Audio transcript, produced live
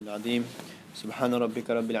العظيم سبحان ربك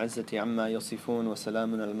رب العزة عما يصفون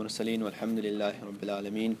وسلام على المرسلين والحمد لله رب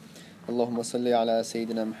العالمين اللهم صل على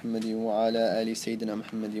سيدنا محمد وعلى آل سيدنا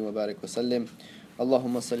محمد وبارك وسلم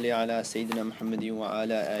اللهم صل على سيدنا محمد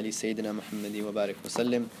وعلى آل سيدنا محمد وبارك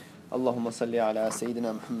وسلم اللهم صل على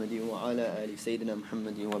سيدنا محمد وعلى آل سيدنا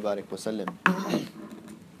محمد وبارك وسلم.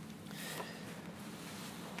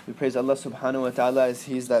 We praise Allah subhanahu wa ta'ala as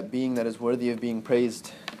He is that being that is worthy of being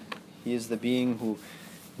praised. He is the being who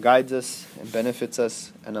guides us and benefits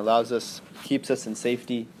us and allows us, keeps us in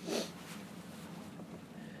safety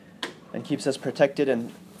and keeps us protected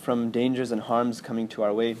and from dangers and harms coming to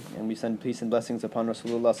our way. And we send peace and blessings upon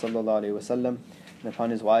Rasulullah sallallahu alaihi wasallam and upon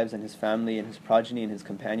his wives and his family and his progeny and his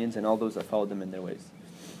companions and all those that follow them in their ways.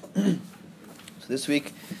 So this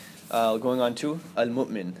week, going on to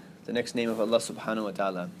Al-Mu'min, the next name of Allah subhanahu wa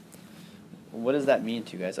ta'ala. What does that mean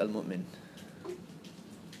to you guys, Al-Mu'min?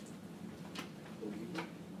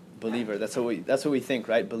 Believer. That's what we think,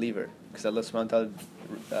 right? Believer. Because Allah subhanahu wa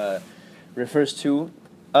ta'ala refers to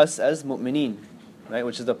us as mu'mineen, right?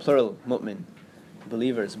 Which is the plural, mu'min.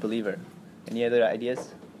 Believers, believer. Any other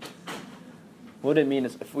ideas? What would it mean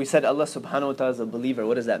if we said Allah subhanahu wa ta'ala is a believer?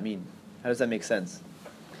 What does that mean? How does that make sense?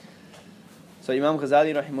 So Imam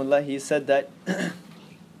Ghazali rahimullah, he said that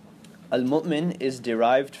Al-Mu'min is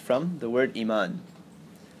derived from the word Iman.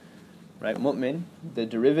 Right? Mu'min, the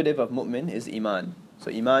derivative of Mu'min is Iman. So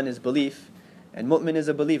Iman is belief, and Mu'min is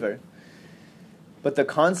a believer. But the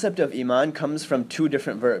concept of Iman comes from two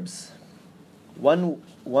different verbs. One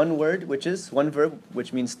verb which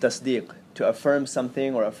means tasdeeq, to affirm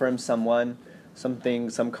something or affirm someone, something,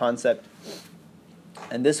 some concept.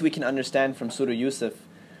 And this we can understand from Surah Yusuf,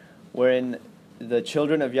 wherein the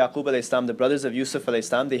children of Yaqub alayhi salam, the brothers of Yusuf alayhi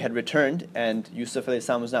salam, they had returned and Yusuf alayhi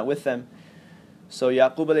salam was not with them. So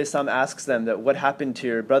Yaqub alayhi salam asks them that what happened to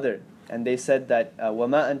your brother? And they said that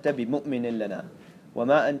وَمَا أَنْتَ بِمُؤْمِنٍ لَنَا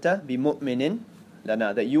وَمَا أَنْتَ بِمُؤْمِنٍ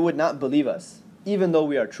لَنَا, that you would not believe us, even though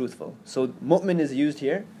we are truthful. So mu'min is used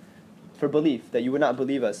here for belief, that you would not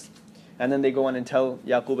believe us. And then they go on and tell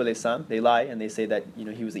Yaqub alayhi salam, they lie and they say that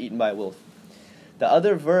he was eaten by a wolf. The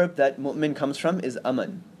other verb that mu'min comes from is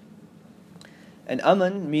aman. And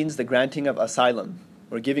aman means the granting of asylum,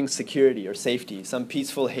 or giving security or safety, some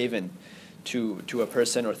peaceful haven to a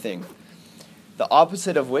person or thing. The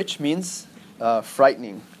opposite of which means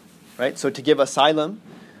frightening, right? So to give asylum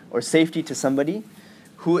or safety to somebody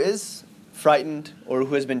who is frightened or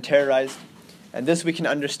who has been terrorized. And this we can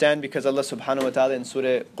understand because Allah subhanahu wa ta'ala in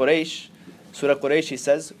Surah Quraysh, He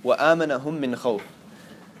says, وَآمَنَهُمْ مِنْ خَوْفٍ,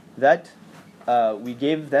 that we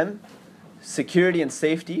gave them security and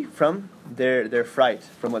safety from their fright,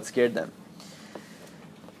 from what scared them.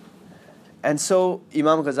 And so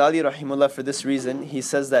Imam Ghazali rahimullah, for this reason, he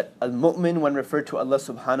says that al-mu'min, when referred to Allah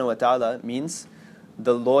subhanahu wa ta'ala, means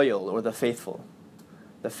the loyal or the faithful.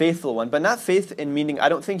 The faithful one. But not faith in meaning, I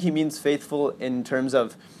don't think he means faithful in terms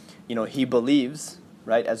of, he believes,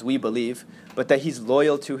 right, as we believe, but that he's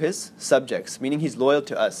loyal to his subjects, meaning he's loyal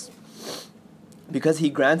to us. Because he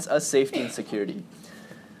grants us safety and security.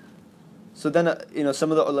 So then, some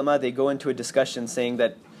of the ulama, they go into a discussion saying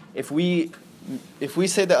that if we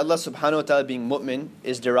say that Allah subhanahu wa ta'ala being mu'min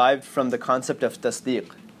is derived from the concept of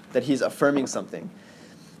tasdeeq, that He's affirming something,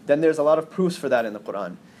 then there's a lot of proofs for that in the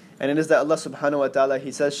Quran. And it is that Allah subhanahu wa ta'ala,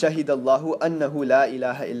 He says, Shahidallahu annahu la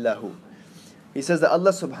ilaha illahu. He says that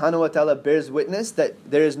Allah subhanahu wa ta'ala bears witness that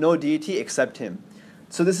there is no deity except Him.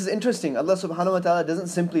 So this is interesting. Allah subhanahu wa ta'ala doesn't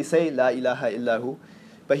simply say la ilaha illahu,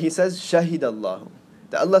 but He says Shahidallahu.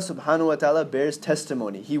 That Allah subhanahu wa ta'ala bears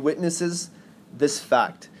testimony. He witnesses this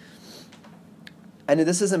fact. And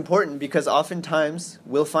this is important because oftentimes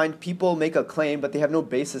we'll find people make a claim, but they have no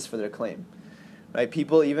basis for their claim. Right?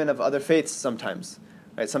 People even of other faiths sometimes.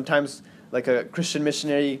 Right? Sometimes like a Christian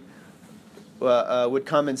missionary would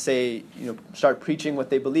come and say, start preaching what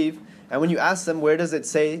they believe. And when you ask them, where does it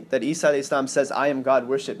say that Isa alayhi salam says, I am God,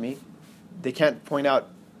 worship me? They can't point out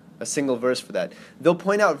a single verse for that. They'll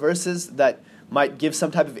point out verses that might give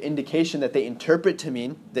some type of indication that they interpret to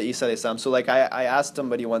mean that Isa alayhi salam. So like I asked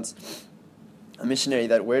somebody once, a missionary,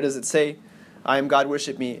 that where does it say, I am God,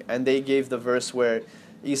 worship me? And they gave the verse where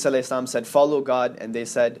Isa alayhi salam said, follow God, and they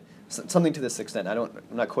said something to this extent. I'm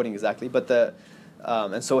not quoting exactly, but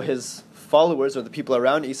and so his followers or the people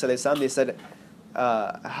around Isa alayhi salam, they said,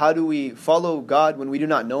 how do we follow God when we do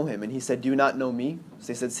not know Him? And he said, do you not know me? So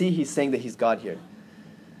they said, see, he's saying that he's God here.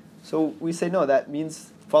 So we say, no, that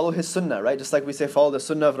means follow his sunnah, right? Just like we say follow the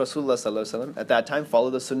sunnah of Rasulullah sallallahu alaihi wasallam. At that time, follow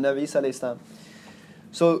the sunnah of Isa alayhi salam.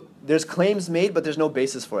 So there's claims made, but there's no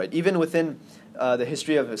basis for it. Even within the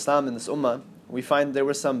history of Islam in this ummah, we find there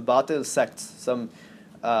were some batil sects, some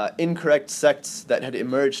incorrect sects that had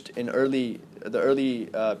emerged in the early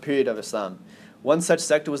period of Islam. One such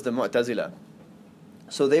sect was the Mu'tazila.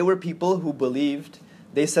 So they were people who believed,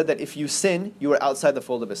 they said that if you sin, you are outside the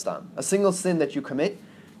fold of Islam. A single sin that you commit,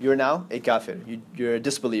 you're now a kafir, you're a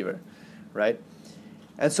disbeliever, right?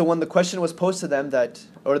 And so when the question was posed to them that,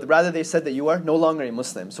 or rather they said that you are no longer a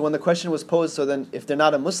Muslim. So when the question was posed, so then if they're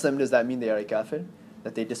not a Muslim, does that mean they are a kafir?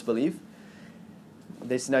 That they disbelieve?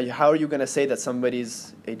 They said, now how are you going to say that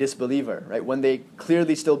somebody's a disbeliever, right? When they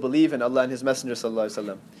clearly still believe in Allah and His Messenger sallallahu alaihi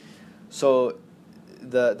wasallam. So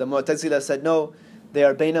the Mu'tazila said, no, they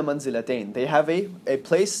are bayna manzilatayn. They have a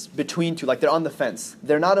place between two, like they're on the fence.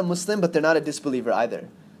 They're not a Muslim, but they're not a disbeliever either.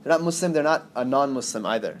 They're not Muslim, they're not a non-Muslim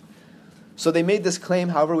either. So they made this claim,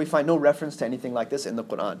 however, we find no reference to anything like this in the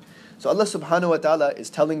Quran. So Allah subhanahu wa ta'ala is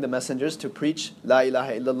telling the messengers to preach La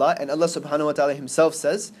ilaha illallah, and Allah subhanahu wa ta'ala Himself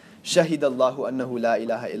says, Shahidallahu annahu la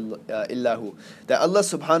ilaha illahu. That Allah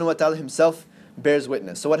subhanahu wa ta'ala Himself bears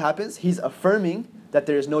witness. So what happens? He's affirming that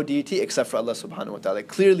there is no deity except for Allah subhanahu wa ta'ala,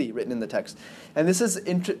 clearly written in the text. And this is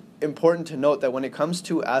important to note that when it comes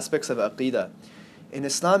to aspects of aqeedah, in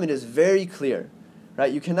Islam it is very clear,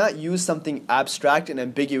 right? You cannot use something abstract and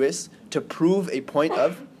ambiguous to prove a point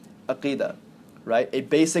of aqeedah, right? A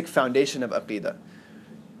basic foundation of aqeedah.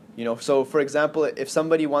 You know, so for example, if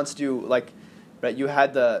somebody wants to, like, right, you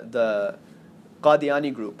had the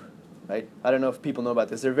Qadiani group, right? I don't know if people know about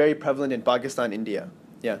this. They're very prevalent in Pakistan, India.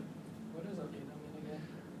 Yeah. What does aqeedah mean again?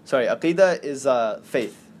 Sorry, aqeedah is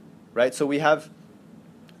faith, right? So we have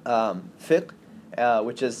fiqh,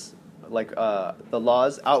 which is like the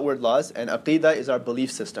laws, outward laws, and aqeedah is our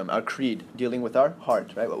belief system, our creed, dealing with our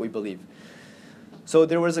heart, right, what we believe. So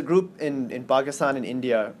there was a group in Pakistan and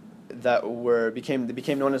India that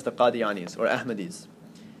became known as the Qadianis or Ahmadis.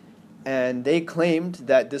 And they claimed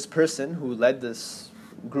that this person who led this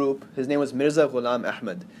group, his name was Mirza Ghulam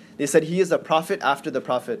Ahmad. They said he is a prophet after the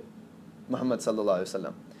Prophet Muhammad sallallahu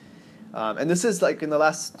alaihi wasallam. And this is like in the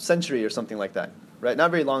last century or something like that, right? Not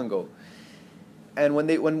very long ago. And when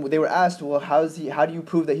they were asked, well, how do you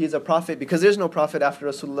prove that he's a prophet? Because there's no prophet after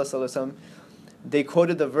Rasulullah sallallahu alaihi wasallam. They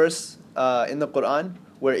quoted the verse in the Quran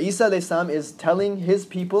where Isa alayhi salam is telling his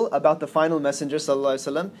people about the final messenger sallallahu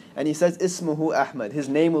alaihi wasallam, and he says, Ismuhu Ahmad, his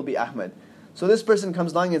name will be Ahmad. So this person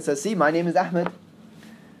comes along and says, see, my name is Ahmad.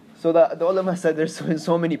 So the ulama said there's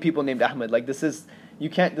so many people named Ahmad. Like this is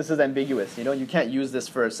ambiguous. You know, you can't use this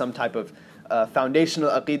for some type of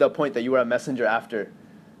foundational aqeedah point that you are a messenger after,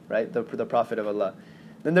 right? The Prophet of Allah.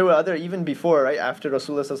 Then there were even before, right? After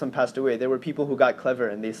Rasulullah sallallahu alaihi wasallam passed away, there were people who got clever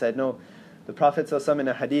and they said, no, the Prophet sallallahu alaihi wasallam in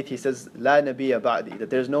a hadith, he says, La nabiyya ba'di, that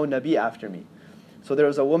there's no nabi after me. So there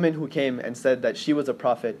was a woman who came and said that she was a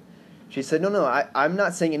prophet. She said, no, I'm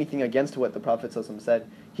not saying anything against what the Prophet sallallahu alaihi wasallam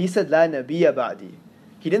said. He said, La nabiyya ba'di.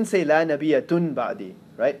 He didn't say La nabiyya tun ba'di,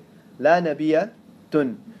 right? La nabiyya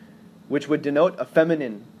tun, which would denote a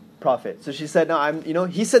feminine prophet. So she said, no,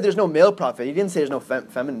 he said there's no male prophet. He didn't say there's no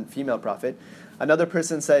female prophet. Another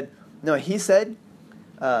person said, no, he said,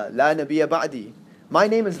 La nabiyya ba'di. My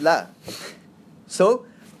name is La. So,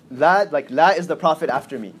 La is the prophet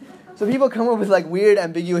after me. So people come up with like weird,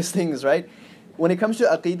 ambiguous things, right? When it comes to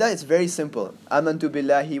aqeedah, it's very simple. Amantu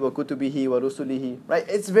billahi wa kutubihi wa rusulihi. Right?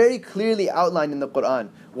 It's very clearly outlined in the Quran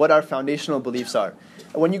what our foundational beliefs are.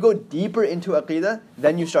 And when you go deeper into aqeedah,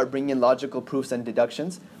 then you start bringing in logical proofs and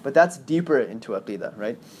deductions. But that's deeper into aqeedah,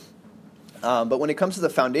 right? But when it comes to the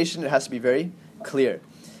foundation, it has to be very clear.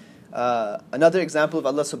 Another example of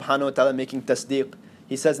Allah subhanahu wa ta'ala making tasdeeq,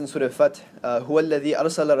 He says in Surah Fath, هُوَ الَّذِي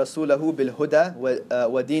أَرْسَلَ رَسُولَهُ بِالْهُدَى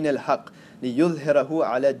وَدِينِ الْحَقِّ لِيُظْهِرَهُ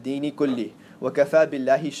عَلَى الدِّينِ كُلِّهِ وَكَفَى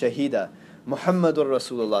بِاللَّهِ شَهِيدًا مُحَمَّدٌ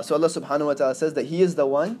رَسُولُ اللَّهِ. So Allah subhanahu wa ta'ala says that He is the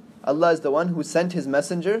one, Allah is the one who sent His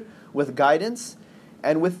messenger with guidance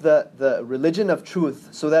and with the religion of truth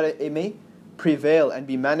so that it may prevail and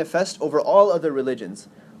be manifest over all other religions.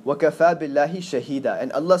 وَكَفَى بِاللَّهِ شَهِيدًا.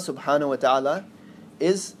 And Allah subhanahu wa ta'ala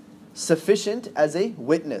is sufficient as a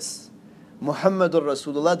witness. Muhammadur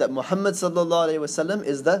Rasulullah, that Muhammad sallallahu alayhi wasallam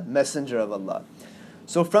is the messenger of Allah.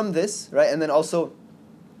 So from this, right, and then also,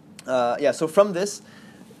 so from this,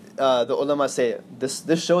 the ulama say,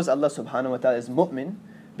 this shows Allah subhanahu wa ta'ala is mu'min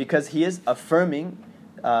because He is affirming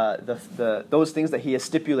those things that He has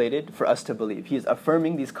stipulated for us to believe. He is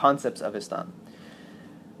affirming these concepts of Islam.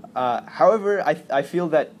 However, I feel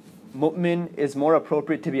that mu'min is more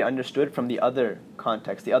appropriate to be understood from the other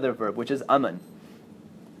context, the other verb, which is aman,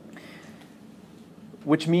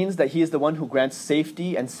 which means that He is the one who grants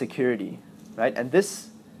safety and security, right? And this,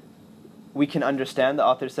 we can understand, the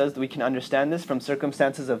author says, that we can understand this from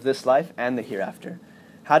circumstances of this life and the hereafter.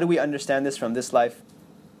 How do we understand this from this life?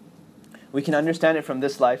 We can understand it from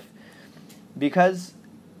this life because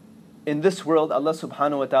in this world, Allah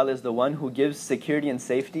subhanahu wa ta'ala is the one who gives security and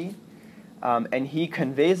safety, and He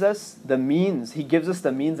conveys us the means, He gives us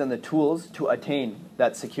the means and the tools to attain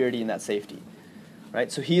that security and that safety.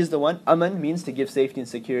 Right? So He is the one. Aman means to give safety and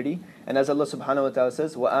security. And as Allah subhanahu wa ta'ala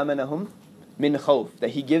says, وَآمَنَهُمْ مِنْ خَوْفٍ,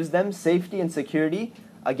 that He gives them safety and security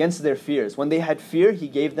against their fears. When they had fear, He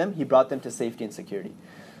brought them to safety and security.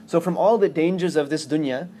 So from all the dangers of this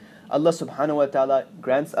dunya, Allah subhanahu wa ta'ala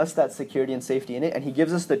grants us that security and safety in it, and He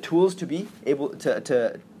gives us the tools to be able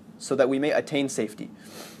to so that we may attain safety.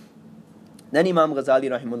 Then Imam Ghazali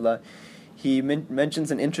rahimullah, he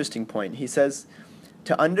mentions an interesting point. He says,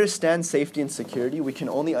 to understand safety and security, we can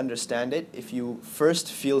only understand it if you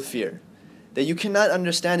first feel fear. That you cannot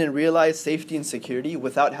understand and realize safety and security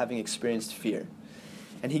without having experienced fear.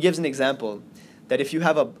 And he gives an example that if you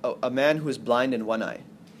have a man who is blind in one eye,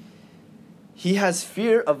 he has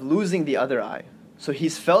fear of losing the other eye. So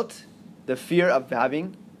he's felt the fear of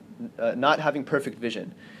not having perfect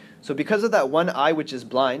vision. So because of that one eye which is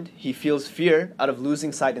blind, he feels fear out of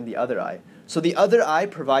losing sight in the other eye. So the other eye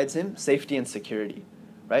provides him safety and security,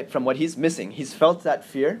 right? From what he's missing. He's felt that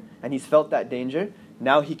fear and he's felt that danger.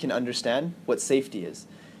 Now he can understand what safety is.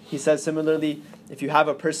 He says similarly, if you have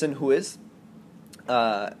a person who is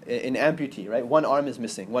an amputee, right? One arm is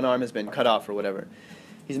missing. One arm has been cut off or whatever.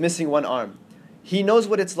 He's missing one arm. He knows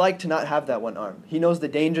what it's like to not have that one arm. He knows the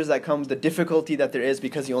dangers that come, the difficulty that there is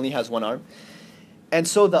because he only has one arm. And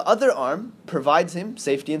so the other arm provides him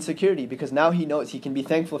safety and security because now he knows he can be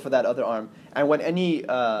thankful for that other arm. And when any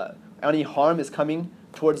harm is coming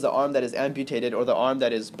towards the arm that is amputated or the arm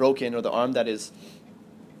that is broken or the arm that is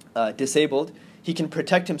disabled, he can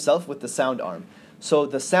protect himself with the sound arm. So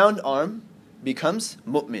the sound arm becomes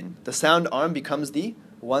mu'min. The sound arm becomes the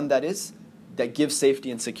one that gives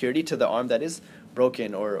safety and security to the arm that is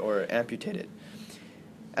broken or amputated.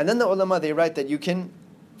 And then the ulama, they write that you can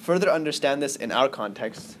further understand this in our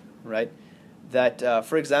context, right? That,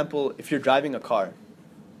 for example, if you're driving a car,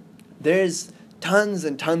 there's tons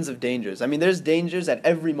and tons of dangers. I mean, there's dangers at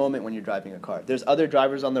every moment when you're driving a car. There's other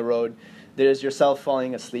drivers on the road. There's yourself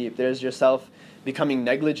falling asleep. There's yourself becoming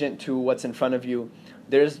negligent to what's in front of you.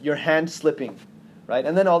 There's your hand slipping, right?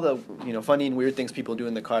 And then all the funny and weird things people do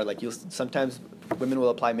in the car. Like sometimes women will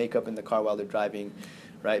apply makeup in the car while they're driving,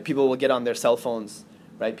 right? People will get on their cell phones,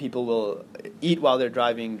 right? People will eat while they're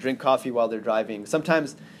driving, drink coffee while they're driving.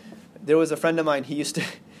 Sometimes there was a friend of mine.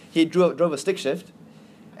 He drove a stick shift,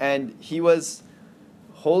 and he was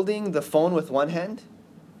holding the phone with one hand,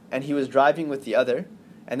 and he was driving with the other,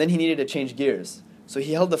 and then he needed to change gears. So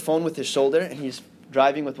he held the phone with his shoulder, and he's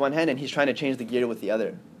driving with one hand, and he's trying to change the gear with the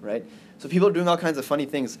other, right? So people are doing all kinds of funny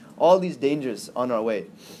things, all these dangers on our way.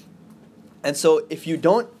 And so if you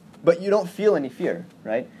don't feel any fear,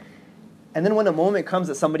 right? And then when a moment comes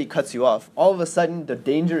that somebody cuts you off, all of a sudden the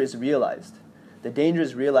danger is realized. The danger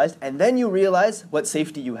is realized, and then you realize what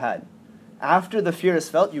safety you had. After the fear is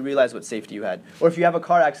felt, you realize what safety you had. Or if you have a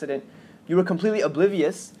car accident, you were completely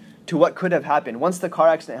oblivious to what could have happened. Once the car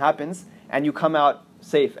accident happens, and you come out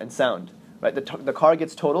safe and sound, right? The car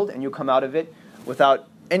gets totaled, and you come out of it without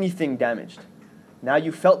anything damaged. Now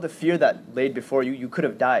you felt the fear that laid before you. You could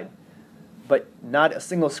have died, but not a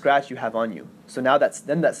single scratch you have on you. So now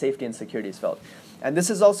then that safety and security is felt. And this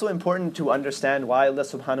is also important to understand why Allah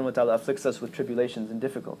subhanahu wa ta'ala afflicts us with tribulations and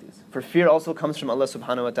difficulties. For fear also comes from Allah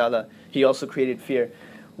subhanahu wa ta'ala. He also created fear.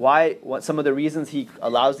 Some of the reasons He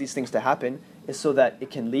allows these things to happen is so that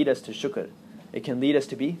it can lead us to shukr. It can lead us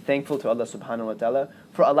to be thankful to Allah subhanahu wa ta'ala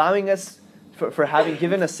for allowing us, for having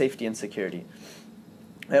given us safety and security.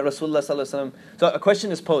 Rasulullah sallallahu alaihi wasallam. So a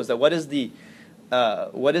question is posed that what is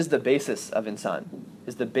the basis of insan?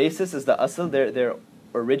 Is the asl, their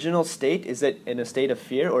original state, is it in a state of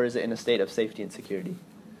fear or is it in a state of safety and security?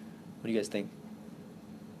 What do you guys think?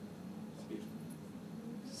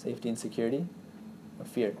 Safety and security or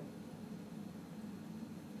fear?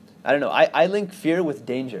 I don't know. I link fear with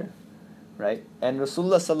danger, right? And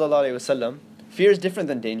Rasulullah sallallahu alaihi wasallam, fear is different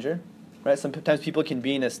than danger, right? Sometimes people can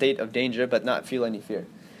be in a state of danger but not feel any fear.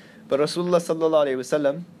 But Rasulullah sallallahu alaihi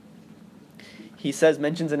wasallam, he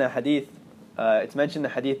mentions in a hadith, it's mentioned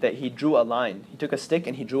in the hadith that he drew a line. He took a stick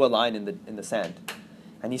and he drew a line in the sand.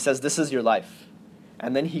 And he says, this is your life.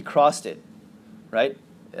 And then he crossed it, right?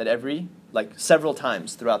 Several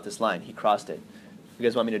times throughout this line, he crossed it. You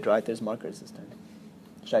guys want me to draw it? There's markers this time.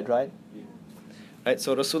 Should I draw it? Yeah. Right,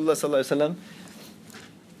 so Rasulullah sallallahu alaihi wasallam,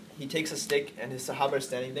 he takes a stick and his sahaba are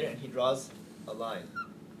standing there and he draws a line,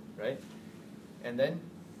 right? And then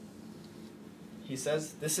he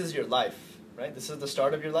says, this is your life, right? This is the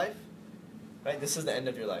start of your life, right? This is the end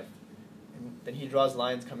of your life. And then he draws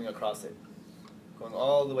lines coming across it. going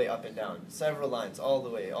all the way up and down, several lines, all the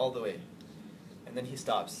way, all the way. And then he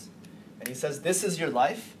stops. And he says, this is your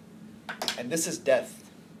life, and this is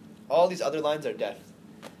death. All these other lines are death.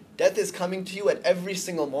 Death is coming to you at every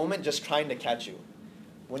single moment, just trying to catch you.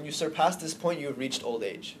 When you surpass this point, you have reached old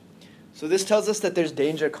age. So this tells us that there's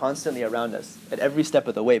danger constantly around us at every step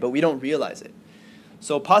of the way, but we don't realize it.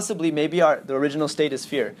 So possibly, maybe the original state is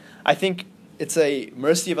fear. I think it's a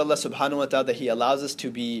mercy of Allah subhanahu wa ta'ala that He allows us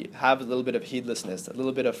to have a little bit of heedlessness, a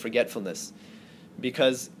little bit of forgetfulness.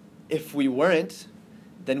 Because if we weren't,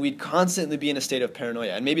 then we'd constantly be in a state of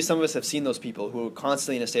paranoia. And maybe some of us have seen those people who are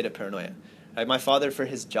constantly in a state of paranoia. Right? My father, for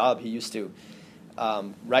his job, he used to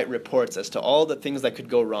write reports as to all the things that could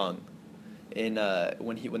go wrong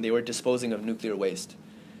when they were disposing of nuclear waste.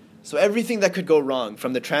 So everything that could go wrong,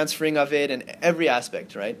 from the transferring of it and every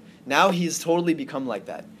aspect, right? Now he's totally become like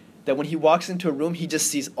that. That when he walks into a room, he just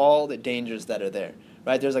sees all the dangers that are there.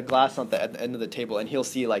 Right? There's a glass at the end of the table, and he'll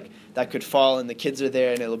see like that could fall, and the kids are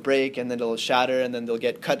there, and it'll break, and then it'll shatter, and then they'll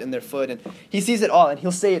get cut in their foot, and he sees it all, and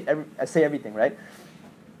he'll say everything, right?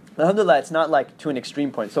 Alhamdulillah, it's not like to an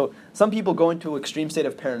extreme point. So some people go into an extreme state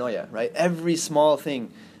of paranoia, right? Every small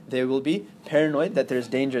thing, they will be paranoid that there's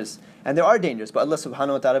dangers, and there are dangers. But Allah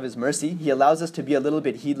Subhanahu wa Taala, of His mercy, He allows us to be a little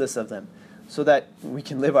bit heedless of them, so that we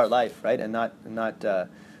can live our life, right, and not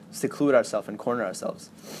seclude ourselves and corner ourselves.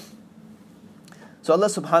 So Allah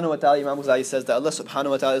subhanahu wa ta'ala, Imam Ghazali says that Allah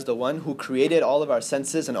subhanahu wa ta'ala is the one who created all of our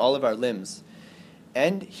senses and all of our limbs.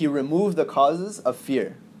 And He removed the causes of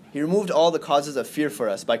fear. He removed all the causes of fear for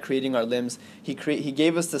us by creating our limbs. He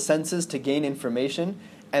gave us the senses to gain information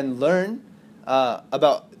and learn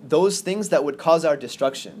about those things that would cause our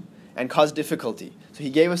destruction and cause difficulty. So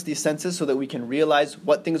He gave us these senses so that we can realize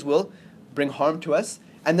what things will bring harm to us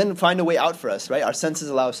and then find a way out for us, right? Our senses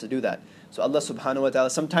allow us to do that. So Allah subhanahu wa ta'ala,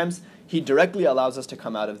 sometimes He directly allows us to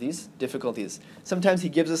come out of these difficulties. Sometimes He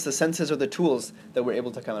gives us the senses or the tools that we're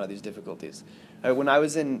able to come out of these difficulties. When I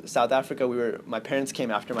was in South Africa, my parents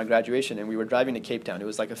came after my graduation, and we were driving to Cape Town. It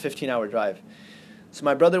was like a 15-hour drive. So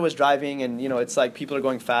my brother was driving, and it's like people are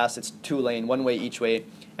going fast. It's 2-lane, one way each way,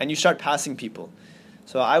 and you start passing people.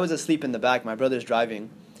 So I was asleep in the back. My brother's driving,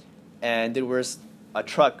 and there was a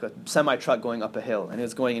semi-truck going up a hill, and it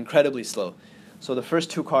was going incredibly slow. So the first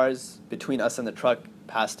two cars between us and the truck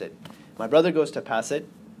passed it. My brother goes to pass it,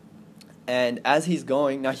 and as he's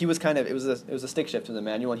going, now he was it was a stick shift in the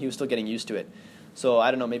manual, and he was still getting used to it. So I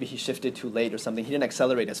don't know, maybe he shifted too late or something. He didn't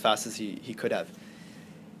accelerate as fast as he could have.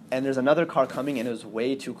 And there's another car coming, and it was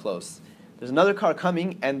way too close. There's another car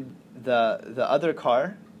coming, and the other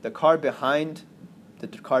car, the car behind the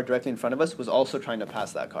car directly in front of us, was also trying to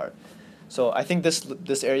pass that car. So I think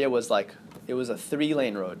this area was it was a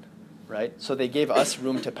 3-lane road. Right? So they gave us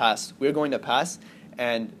room to pass. We're going to pass,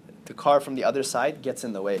 and the car from the other side gets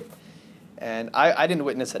in the way. And I didn't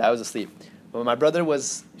witness it. I was asleep. But my brother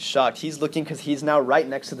was shocked. He's looking because he's now right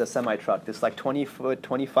next to the semi-truck, this 20-foot,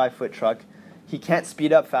 25-foot truck. He can't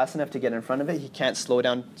speed up fast enough to get in front of it. He can't slow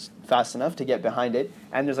down fast enough to get behind it.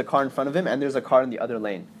 And there's a car in front of him, and there's a car in the other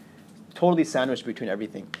lane. Totally sandwiched between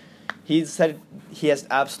everything. He said he has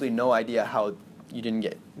absolutely no idea how we didn't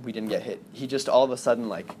get hit. He just all of a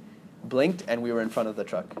sudden blinked, and we were in front of the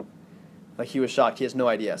truck. He was shocked. He has no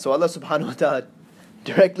idea. So Allah subhanahu wa ta'ala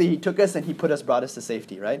directly He took us and He brought us to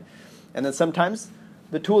safety, right? And then sometimes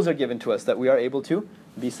the tools are given to us that we are able to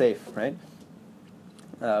be safe, right?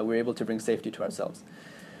 We're able to bring safety to ourselves.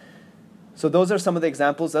 So those are some of the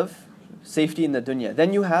examples of safety in the dunya.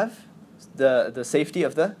 Then you have the safety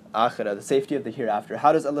of the akhirah, the safety of the hereafter.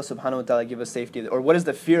 How does Allah subhanahu wa ta'ala give us safety? Or what is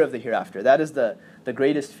the fear of the hereafter? That is the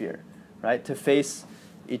greatest fear, right? To face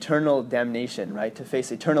eternal damnation, right? To face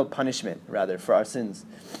eternal punishment, rather, for our sins.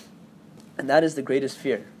 And that is the greatest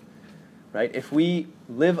fear, right? If we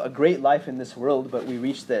live a great life in this world, but we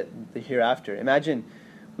reach the hereafter. Imagine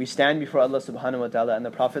we stand before Allah subhanahu wa ta'ala, and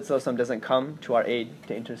the Prophet sallallahu alaihi wasallam doesn't come to our aid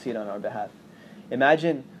to intercede on our behalf.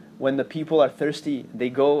 Imagine when the people are thirsty, they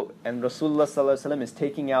go, and Rasulullah sallallahu alaihi wasallam is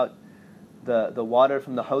taking out the water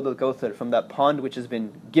from the Hawd al-Kawthar, from that pond which has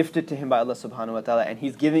been gifted to him by Allah subhanahu wa ta'ala, and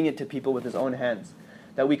He's giving it to people with His own hands.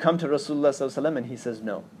 That we come to Rasulullah sallallahu alaihi wasallam and He says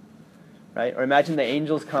no, right? Or imagine the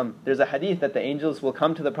angels come. There's a hadith that the angels will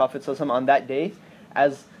come to the Prophet sallallahu alaihi wasallam on that day,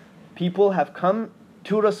 as people have come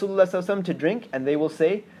to Rasulullah sallallahu alaihi wasallam to drink, and they will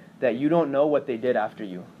say that you don't know what they did after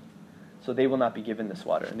you, so they will not be given this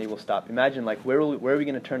water, and they will stop. Imagine where are we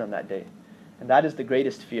going to turn on that day? And that is the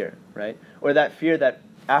greatest fear, right? Or that fear that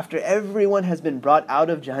after everyone has been brought out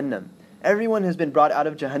of Jahannam, everyone has been brought out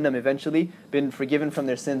of Jahannam, eventually been forgiven from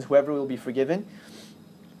their sins, whoever will be forgiven,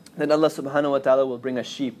 then Allah subhanahu wa ta'ala will bring a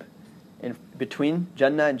sheep in between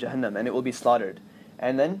Jannah and Jahannam, and it will be slaughtered.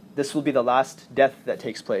 and then this will be the last death that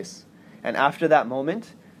takes place. And after that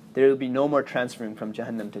moment, there will be no more transferring from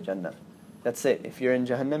Jahannam to Jannah. That's it. If you're in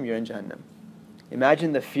Jahannam, you're in Jahannam.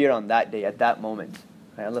 Imagine the fear on that day, at that moment.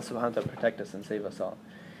 Right? Allah subhanahu wa ta'ala protect us and save us all.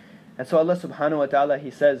 And so Allah subhanahu wa ta'ala,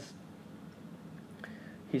 He says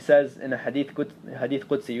in a hadith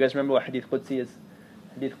Qudsi, you guys remember what hadith Qudsi is?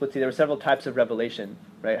 Hadith Qudsi, there were several types of revelation.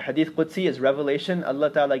 Right? Hadith Qudsi is revelation Allah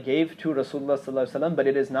ta'ala gave to Rasulullah sallallahu alaihi wasallam, but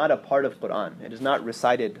it is not a part of Quran. It is not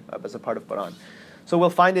recited as a part of Quran. So we'll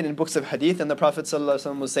find it in books of hadith, and the Prophet sallallahu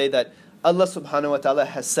alaihi wasallam will say that Allah subhanahu wa ta'ala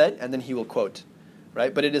has said, and then he will quote.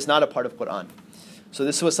 Right? But it is not a part of Quran. So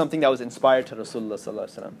this was something that was inspired to Rasulullah sallallahu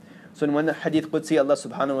alaihi wasallam. So in one hadith Qudsi, Allah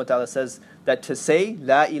subhanahu wa ta'ala says that to say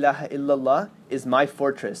La ilaha illallah is my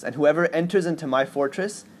fortress, and whoever enters into my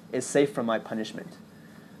fortress is safe from my punishment.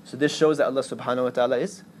 So this shows that Allah subhanahu wa ta'ala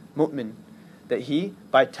is mu'min, that He,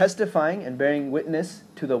 by testifying and bearing witness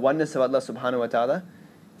to the oneness of Allah subhanahu wa ta'ala,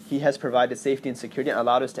 He has provided safety and security and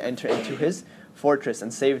allowed us to enter into His fortress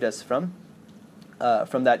and saved us from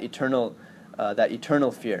that eternal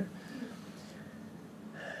fear.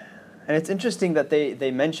 And it's interesting that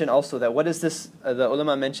they mention also that what is this, the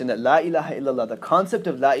ulama mention that La ilaha illallah, the concept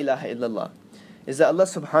of La ilaha illallah, is that Allah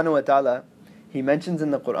subhanahu wa ta'ala, He mentions in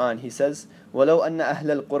the Quran, He says, وَلَوْ أَنَّ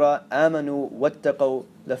أَهْلَ الْقُرَىٰ آمَنُوا وَاتَّقَوْا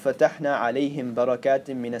لَفَتَحْنَا عَلَيْهِمْ بَرَكَاتٍ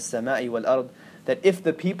مِّنَ السَّمَاءِ وَالْأَرْضِ, that if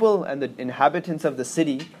the people and the inhabitants of the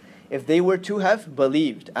city, if they were to have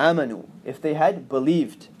believed, آمَنوا, if they had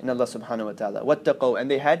believed in Allah subhanahu wa ta'ala, وَاتَّقَوْا,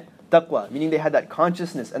 and they had taqwa, meaning they had that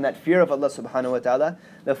consciousness and that fear of Allah subhanahu wa ta'ala,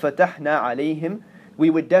 لَفَتَحْنَا عَلَيْهِمْ, we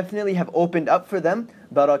would definitely have opened up for them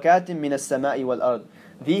بَرَكَاتٍ مِّنَ السَّمَاءِ وَالْأَرْضِ,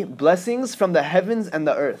 the blessings from the heavens and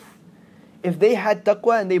the earth. If they had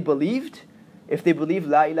taqwa and they believed, if they believed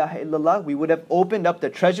La ilaha illallah, we would have opened up the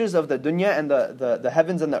treasures of the dunya and the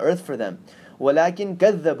heavens and the earth for them. وَلَكِنْ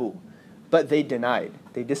كَذَّبُوا, but they denied,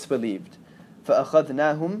 they disbelieved.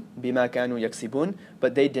 فَأَخَذْنَاهُمْ بِمَا كَانُوا يَكْسِبُونَ,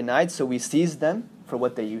 but they denied, so we seized them for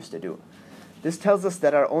what they used to do. This tells us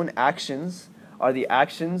that our own actions are the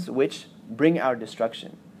actions which bring our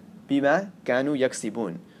destruction. بِمَا كَانُوا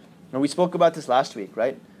يَكْسِبُونَ. And we spoke about this last week,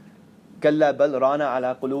 right? كَلَّا بَلْ رَانَ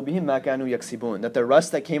عَلَىٰ قُلُوبِهِمْ مَا كَانُوا يَكْسِبُونَ, that the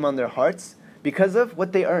rust that came on their hearts, because of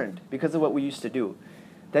what they earned, because of what we used to do,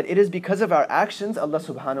 that it is because of our actions Allah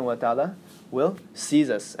subhanahu wa ta'ala will seize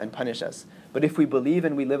us and punish us. But if we believe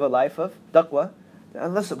and we live a life of taqwa, then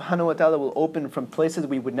Allah subhanahu wa ta'ala will open from places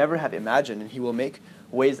we would never have imagined, and He will make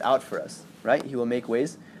ways out for us, right? He will make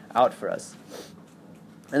ways out for us.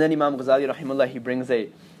 And then Imam Ghazali rahimahullah,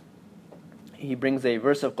 he brings a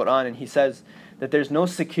verse of Quran, and he says that there's no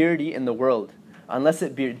security in the world unless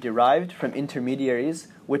it be derived from intermediaries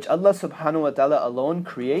which Allah subhanahu wa ta'ala alone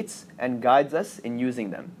creates and guides us in using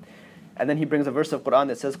them. And then he brings a verse of Quran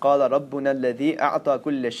that says, قَالَ رَبُّنَا الَّذِي أَعْطَى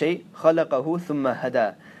كُلَّ شَيْءٍ خَلَقَهُ ثُمَّ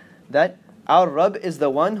هَدَى, that our Rabb is the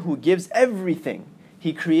one who gives everything.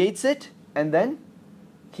 He creates it and then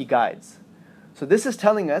He guides. So this is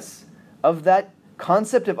telling us of that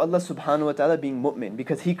concept of Allah subhanahu wa ta'ala being mu'min,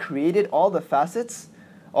 because He created all the facets,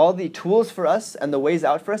 all the tools for us and the ways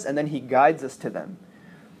out for us, and then He guides us to them.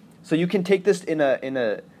 So you can take this in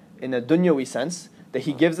a dunyawi sense, that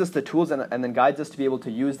He gives us the tools and then guides us to be able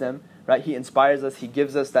to use them, right? He inspires us, He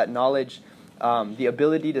gives us that knowledge, the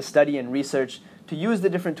ability to study and research, to use the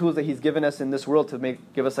different tools that He's given us in this world to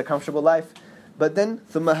give us a comfortable life. But then,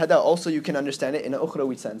 ثُمَّ هَدَى, also you can understand it in an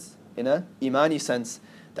ukhrawi sense, in a imani sense,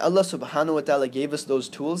 that Allah subhanahu wa ta'ala gave us those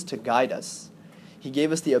tools to guide us. He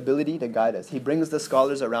gave us the ability to guide us. He brings the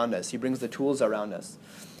scholars around us. He brings the tools around us.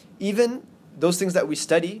 Even those things that we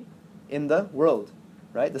study in the world,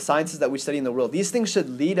 right? The sciences that we study in the world, these things should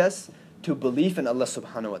lead us to belief in Allah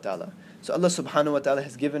subhanahu wa ta'ala. So Allah subhanahu wa ta'ala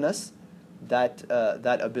has given us that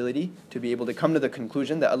ability to be able to come to the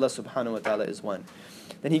conclusion that Allah subhanahu wa ta'ala is one.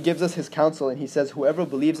 Then He gives us His counsel, and He says, whoever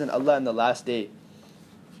believes in Allah in the last day,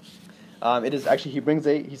 it is actually,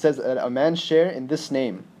 He says, a man's share in this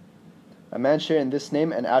name, and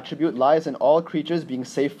attribute lies in all creatures being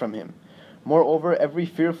safe from him. Moreover, every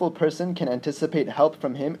fearful person can anticipate help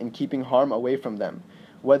from him in keeping harm away from them,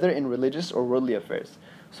 whether in religious or worldly affairs.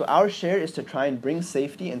 So our share is to try and bring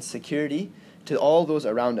safety and security to all those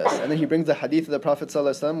around us. And then he brings the hadith of the Prophet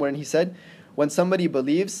ﷺ, wherein he said, when somebody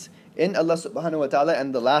believes in Allah subhanahu wa ta'ala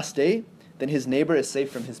and the last day, then his neighbor is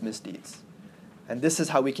safe from his misdeeds. And this is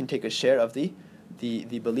how we can take a share of the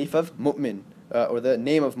belief of mu'min, or the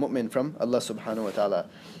name of mu'min from Allah subhanahu wa ta'ala.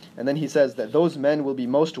 And then he says that those men will be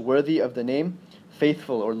most worthy of the name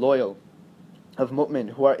faithful or loyal of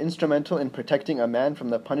mu'min, who are instrumental in protecting a man from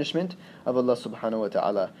the punishment of Allah subhanahu wa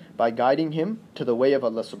ta'ala by guiding him to the way of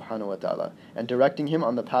Allah subhanahu wa ta'ala and directing him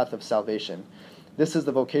on the path of salvation. This is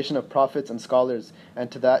the vocation of prophets and scholars,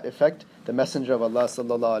 and to that effect, the Messenger of Allah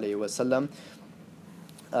sallallahu alaihi wasallam,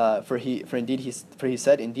 for he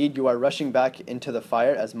said, indeed you are rushing back into the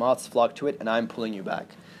fire as moths flock to it, and I am pulling you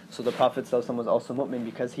back. So the Prophet sallallahu alaihi wasallam was also mu'min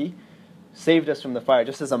because he saved us from the fire,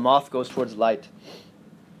 just as a moth goes towards light.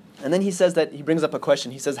 And then he says that, he brings up a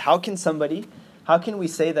question. He says, how can we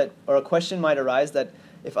say that, or a question might arise that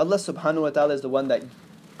if Allah subhanahu wa ta'ala is the one that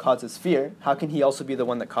causes fear, how can He also be the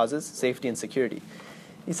one that causes safety and security?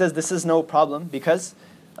 He says this is no problem because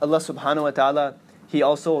Allah subhanahu wa ta'ala, He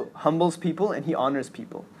also humbles people and He honors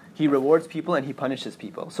people. He rewards people and He punishes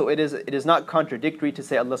people. So it is not contradictory to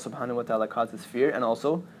say Allah subhanahu wa ta'ala causes fear and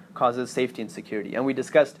also causes safety and security. And we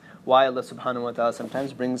discussed why Allah subhanahu wa ta'ala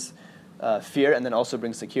sometimes brings fear and then also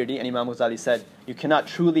brings security. And Imam Ghazali said, you cannot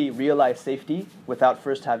truly realize safety without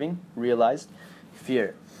first having realized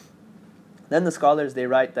fear. Then the scholars, they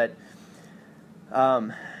write that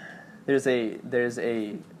there's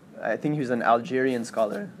a I think he was an Algerian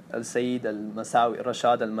scholar, Al-Sayyid al-Masawi,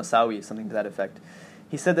 Rashad al-Masawi, something to that effect.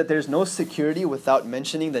 He said that there's no security without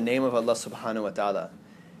mentioning the name of Allah subhanahu wa ta'ala.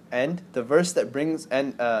 And the verse that brings,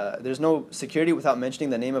 and there's no security without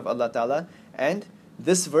mentioning the name of Allah ta'ala. And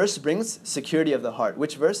this verse brings security of the heart.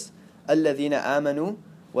 Which verse? الَّذِينَ آمَنُوا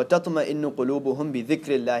وَتَطْمَئِنُّ قُلُوبُهُمْ بِذِكْرِ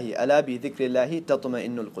اللَّهِ أَلَا بِذِكْرِ اللَّهِ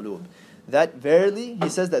تَطْمَئِنُّ الْقُلُوبِ. That verily, he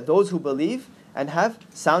says that those who believe and have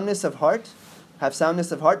soundness of heart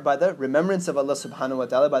by the remembrance of Allah subhanahu wa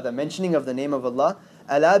ta'ala, by the mentioning of the name of Allah,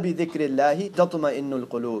 أَلَا بِذِكْرِ اللَّهِ تَطْمَئِنُّ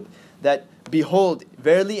الْقُلُوبِ. That behold,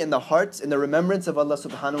 verily in the hearts, in the remembrance of Allah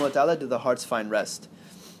subhanahu wa ta'ala, do the hearts find rest.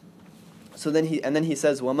 So then he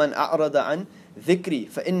says, وَمَنْ أَعْرَضَ عَنْ ذِكْرِي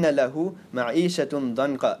فَإِنَّ لَهُ مَعِيشَةٌ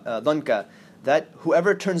ضَنْكَ. That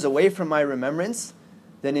whoever turns away from my remembrance,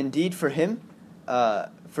 then indeed for him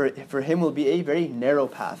will be a very narrow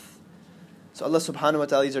path. So Allah subhanahu wa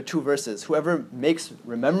ta'ala, these are two verses. Whoever makes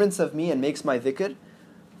remembrance of me and makes my dhikr,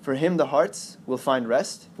 for him the hearts will find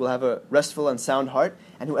rest, will have a restful and sound heart.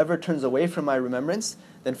 And whoever turns away from my remembrance,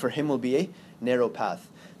 then for him will be a narrow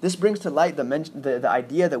path. This brings to light the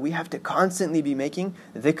idea that we have to constantly be making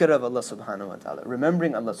dhikr of Allah subhanahu wa ta'ala,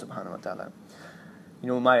 remembering Allah subhanahu wa ta'ala. You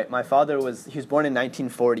know, my father he was born in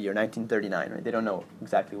 1940 or 1939, right? They don't know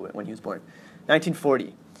exactly when he was born.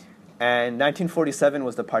 1940. And 1947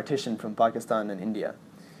 was the partition from Pakistan and India.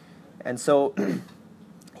 And so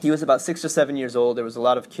he was about 6 or 7 years old. There was a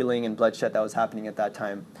lot of killing and bloodshed that was happening at that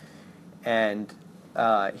time. And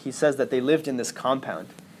he says that they lived in this compound.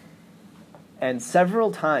 And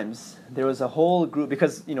several times there was a whole group,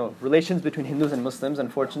 because relations between Hindus and Muslims,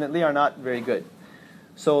 unfortunately, are not very good.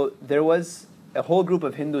 So there was a whole group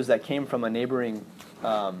of Hindus that came from a neighboring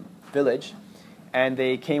village, and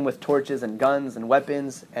they came with torches and guns and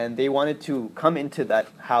weapons, and they wanted to come into that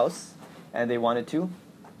house, and they wanted to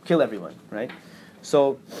kill everyone, right?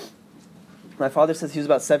 So my father says he was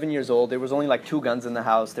about 7 years old. There was only like 2 guns in the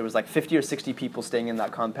house. There was like 50 or 60 people staying in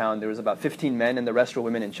that compound. There was about 15 men, and the rest were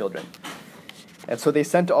women and children. And so they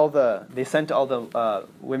sent all the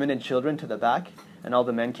women and children to the back, and all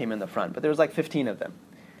the men came in the front. But there was like 15 of them.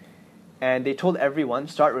 And they told everyone,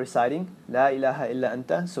 start reciting, La ilaha illa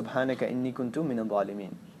anta, subhanaka inni kuntu min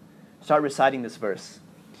al-zalimin. Start reciting this verse.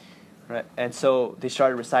 Right? And so they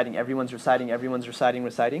started reciting, everyone's reciting.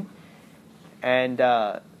 And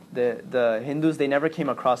the Hindus, they never came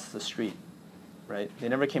across the street. Right? They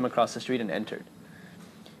never came across the street and entered.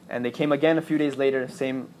 And they came again a few days later,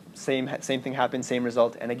 same thing happened, same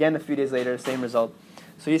result. And again a few days later, same result.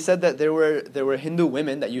 So he said that there were Hindu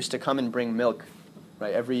women that used to come and bring milk,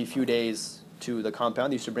 right, every few days to the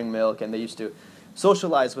compound. They used to bring milk, and they used to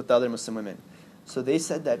socialize with the other Muslim women. So they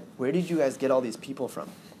said that, where did you guys get all these people from?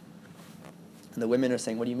 And the women are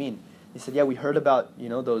saying, what do you mean? They said, yeah, we heard about,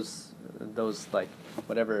 those like,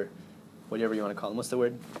 whatever you want to call them. What's the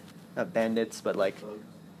word? Not bandits, but like,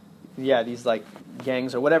 yeah, these like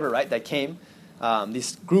gangs or whatever, right, that came.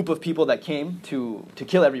 This group of people that came to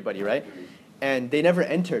kill everybody, right? And they never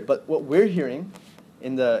entered. But what we're hearing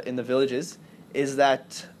in the villages is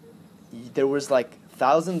that there was like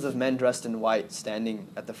thousands of men dressed in white standing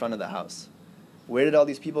at the front of the house. Where did all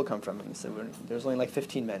these people come from? And they said, there's only like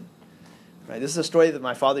 15 men. Right? This is a story that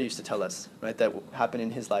my father used to tell us, right, that happened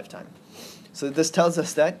in his lifetime. So this tells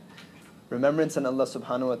us that remembrance in Allah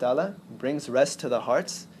subhanahu wa ta'ala brings rest to the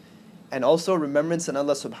hearts, and also remembrance in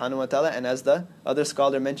Allah subhanahu wa ta'ala, and as the other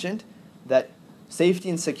scholar mentioned, that safety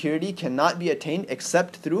and security cannot be attained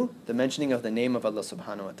except through the mentioning of the name of Allah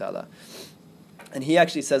subhanahu wa ta'ala. And he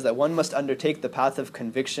actually says that one must undertake the path of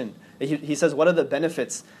conviction. He says, what are the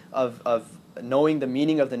benefits of knowing the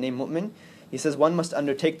meaning of the name mu'min? He says one must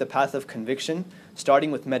undertake the path of conviction,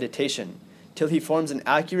 starting with meditation, till he forms an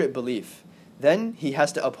accurate belief. Then he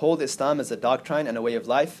has to uphold Islam as a doctrine and a way of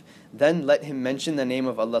life. Then let him mention the name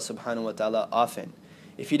of Allah subhanahu wa ta'ala often.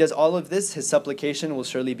 If he does all of this, his supplication will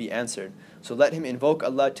surely be answered. So let him invoke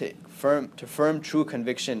Allah to form true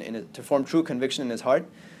conviction in his heart,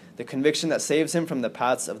 the conviction that saves him from the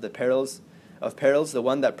paths of perils, the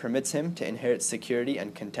one that permits him to inherit security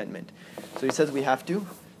and contentment. So he says we have to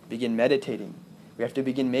begin meditating. We have to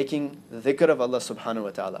begin making the dhikr of Allah subhanahu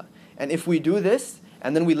wa ta'ala. And if we do this,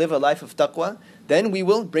 and then we live a life of taqwa, then we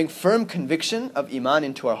will bring firm conviction of iman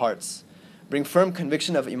into our hearts. Bring firm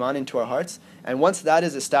conviction of iman into our hearts. And once that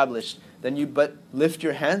is established, then you but lift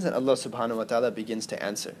your hands and Allah subhanahu wa ta'ala begins to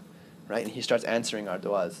answer. Right? And He starts answering our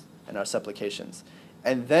du'as and our supplications.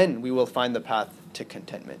 And then we will find the path to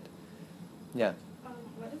contentment. Yeah.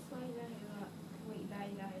 What is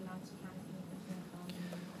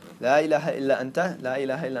La ilaha illa anta? La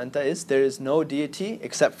ilaha illa anta is there is no deity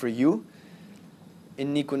except for you.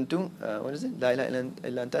 Inni kuntu, what is it? La ilaha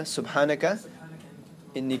illa anta. Subhanaka.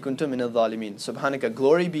 Inni kuntu min al-zalimin. Subhanaka,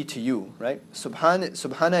 glory be to you, right?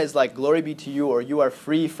 Subhana is like glory be to you, or you are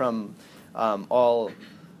free from all,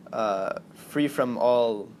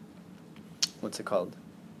 what's it called?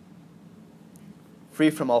 Free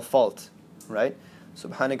from all fault, right?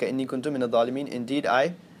 Subhanaka inni kuntu min al-zalimin. Indeed,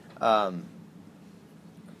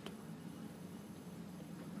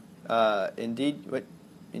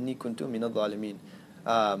 inni kuntu min al-zalimin.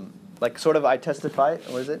 Like sort of I testify,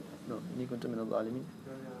 what is it? No, inni kuntu min al-zalimin.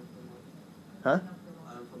 Huh?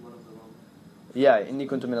 Yeah, inni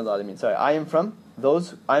kuntu min al-zalimin. Sorry, I am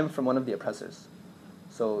from one of the oppressors.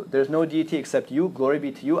 So there's no deity except you, glory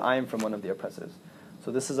be to you, I am from one of the oppressors.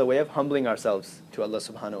 So this is a way of humbling ourselves to Allah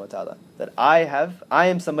subhanahu wa ta'ala. That I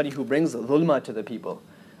am somebody who brings dhulma to the people.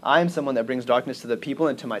 I am someone that brings darkness to the people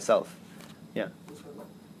and to myself. Yeah.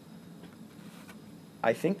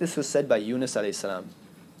 I think this was said by Yunus alayhi salam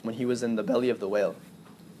when he was in the belly of the whale.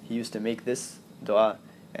 He used to make this dua,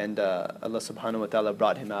 and Allah subhanahu wa ta'ala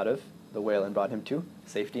brought him out of the whale and brought him to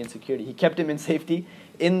safety and security. He kept him in safety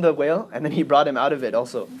in the whale, and then He brought him out of it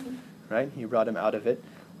also. Right? He brought him out of it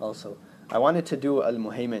also. I wanted to do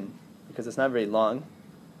Al-Muhaymin because it's not very long,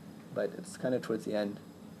 but it's kind of towards the end.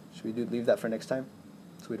 Should we leave that for next time?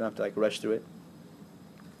 So we don't have to rush through it.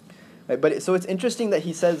 Right, but so it's interesting that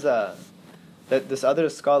he says that this other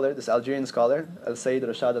scholar, this Algerian scholar, Al-Sayyid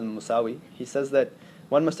Rashad al-Musawi, he says that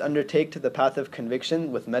one must undertake to the path of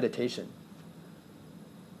conviction with meditation.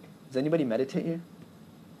 Does anybody meditate here?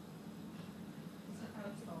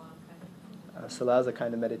 Salah is a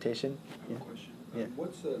kind of meditation. I have a question. Yeah.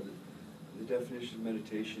 What's the definition of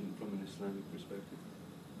meditation from an Islamic perspective?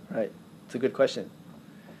 Right. It's a good question.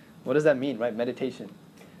 What does that mean, right? Meditation.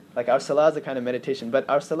 Like our salah is a kind of meditation, but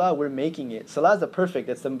our salah, we're making it. Salah is the perfect,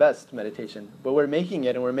 it's the best meditation. But we're making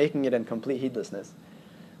it, and we're making it in complete heedlessness.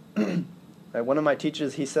 Right? One of my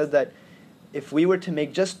teachers, he says that if we were to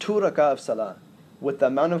make just 2 rak'ah of salah, with the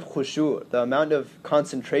amount of khushu', the amount of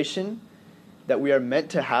concentration that we are meant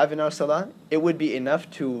to have in our salah, it would be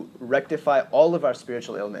enough to rectify all of our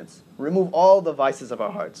spiritual ailments. Remove all the vices of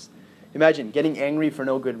our hearts. Imagine getting angry for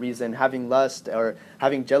no good reason, having lust, or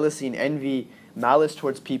having jealousy and envy, malice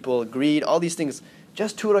towards people, greed, all these things.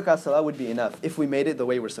 Just 2 rak'ah salah would be enough if we made it the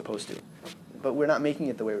way we're supposed to. But we're not making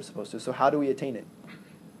it the way we're supposed to. So how do we attain it?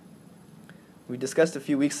 We discussed a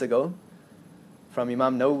few weeks ago from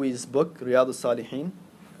Imam Nawawi's book, Riyadh al-Salihin,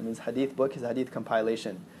 from his hadith book, his hadith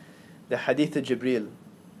compilation. The hadith of Jibreel.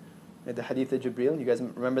 The hadith of Jibreel, you guys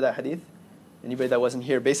remember that hadith? Anybody that wasn't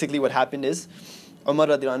here? Basically what happened is, Umar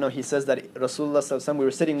radiallahu anhu, he says that Rasulullah sallallahu alaihi wasallam, we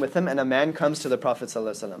were sitting with him, and a man comes to the Prophet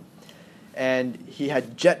sallallahu alaihi wasallam. And he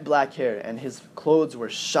had jet black hair, and his clothes were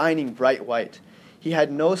shining bright white. He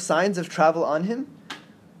had no signs of travel on him,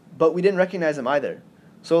 but we didn't recognize him either.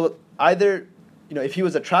 So either, if he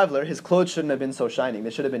was a traveler, his clothes shouldn't have been so shining. They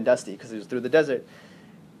should have been dusty because he was through the desert.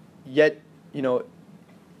 Yet,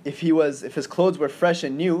 if his clothes were fresh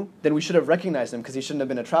and new, then we should have recognized him because he shouldn't have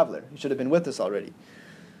been a traveler. He should have been with us already.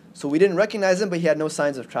 So we didn't recognize him, but he had no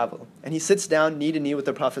signs of travel. And he sits down knee to knee with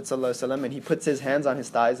the Prophet ﷺ, and he puts his hands on his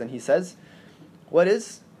thighs and he says, what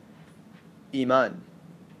is Iman?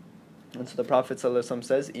 And so the Prophet ﷺ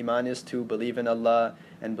says, Iman is to believe in Allah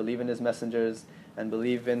and believe in His messengers and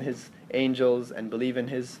believe in His angels and believe in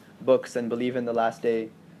His books and believe in the last day,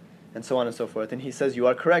 and so on and so forth. And he says, you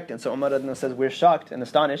are correct. And so Umar says, we're shocked and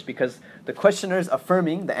astonished because the questioner is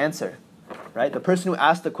affirming the answer. Right? The person who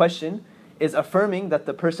asked the question is affirming that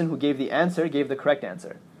the person who gave the answer gave the correct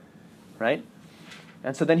answer. Right?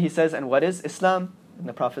 And so then he says, and what is Islam? And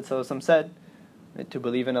the Prophet ﷺ said, to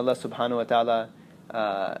believe in Allah subhanahu wa ta'ala,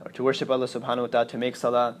 or to worship Allah subhanahu wa ta'ala, to make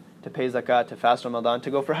salah, to pay zakat, to fast Ramadan, to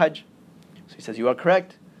go for Hajj. So he says, you are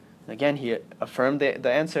correct. Again, he affirmed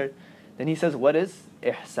the answer. Then he says, what is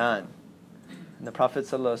ihsan? And the Prophet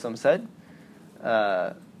ﷺ said,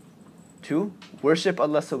 to worship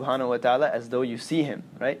Allah subhanahu wa ta'ala as though you see Him,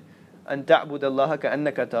 right? أَن تَعْبُدَ اللَّهَ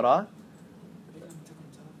كَأَنَّكَ تَرَى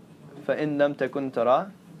فَإِن لَمْ تَكُنْ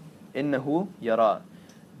تَرَى إِنَّهُ يَرَى.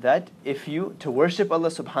 That if you, to worship Allah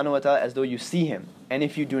subhanahu wa ta'ala as though you see Him, and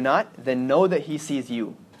if you do not, then know that He sees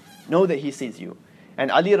you. Know that He sees you.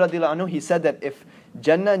 And Ali radiallahu anhu, he said that if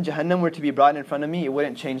Jannah and Jahannam were to be brought in front of me, it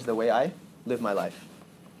wouldn't change the way I live my life.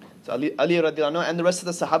 So Ali radiallahu anhu and the rest of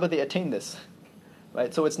the Sahaba, they attained this.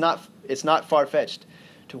 Right? So it's not far-fetched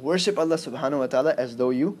to worship Allah subhanahu wa ta'ala as though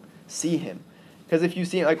you see Him. Because if you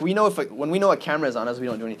see, like we know when we know a camera is on us, we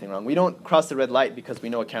don't do anything wrong. We don't cross the red light because we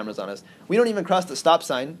know a camera is on us. We don't even cross the stop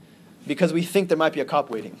sign because we think there might be a cop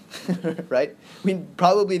waiting. Right?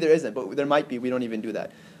 Probably there isn't, but there might be. We don't even do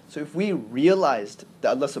that. So if we realized that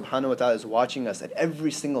Allah subhanahu wa ta'ala is watching us at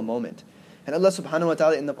every single moment, and Allah subhanahu wa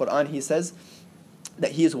ta'ala in the Quran, He says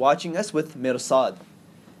that He is watching us with mirsad.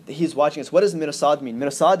 That He's watching us. What does mirsad mean?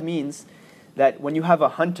 Mirsad means that when you have a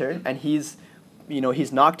hunter and he's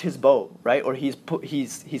knocked his bow, right? Or he's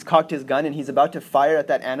cocked his gun and he's about to fire at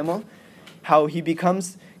that animal, how he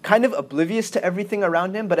becomes kind of oblivious to everything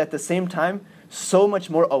around him, but at the same time, so much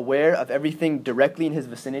more aware of everything directly in his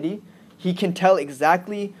vicinity. He can tell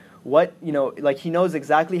exactly what, like he knows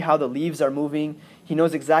exactly how the leaves are moving. He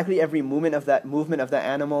knows exactly every movement of that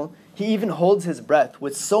animal. He even holds his breath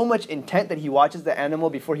with so much intent that he watches the animal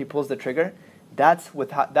before he pulls the trigger. That's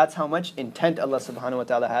how much intent Allah subhanahu wa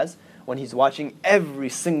ta'ala has when He's watching every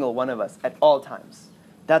single one of us at all times.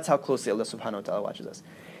 That's how closely Allah subhanahu wa ta'ala watches us.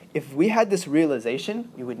 If we had this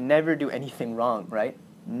realization, we would never do anything wrong, right?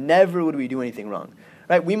 Never would we do anything wrong.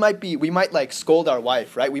 Right? We might like scold our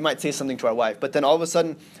wife, right? We might say something to our wife, but then all of a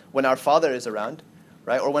sudden when our father is around,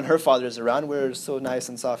 right? Or when her father is around, we're so nice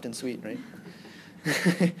and soft and sweet, right?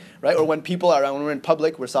 Right? Or when people are around, when we're in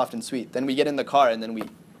public, we're soft and sweet. Then we get in the car and then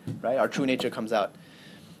right? Our true nature comes out.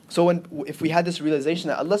 So if we had this realization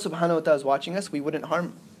that Allah subhanahu wa ta'ala is watching us, we wouldn't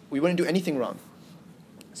do anything wrong.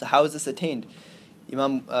 So how is this attained?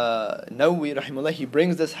 Imam Nawawi rahimahullah, he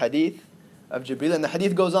brings this hadith of Jibreel, and the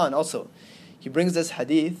hadith goes on also. He brings this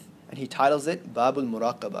hadith and he titles it Babul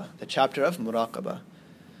Muraqabah, the chapter of Muraqabah.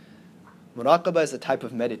 Muraqabah is a type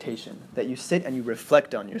of meditation that you sit and you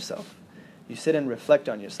reflect on yourself. You sit and reflect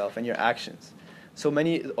on yourself and your actions. So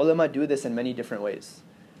many ulama do this in many different ways.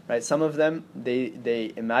 Right? Some of them,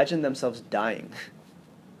 they imagine themselves dying.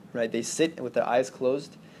 Right? They sit with their eyes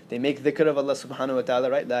closed. They make dhikr of Allah subhanahu wa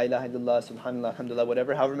ta'ala, right? La ilaha illallah, subhanallah, alhamdulillah,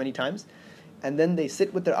 whatever, however many times. And then they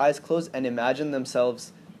sit with their eyes closed and imagine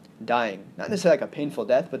themselves dying. Not necessarily like a painful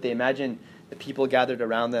death, but they imagine the people gathered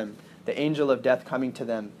around them, the angel of death coming to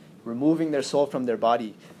them, removing their soul from their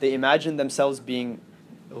body. They imagine themselves being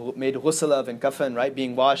made ghusl of and kafan, right?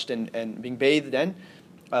 Being washed and being bathed and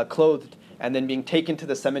clothed, and then being taken to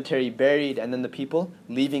the cemetery, buried, and then the people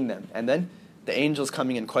leaving them. And then the angels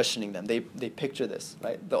coming and questioning them. They picture this,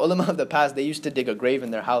 right? The ulama of the past, they used to dig a grave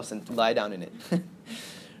in their house and lie down in it.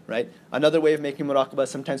 Right? Another way of making muraqabah,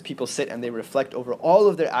 sometimes people sit and they reflect over all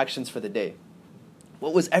of their actions for the day.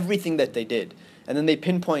 What was everything that they did? And then they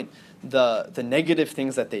pinpoint the negative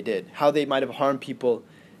things that they did, how they might have harmed people,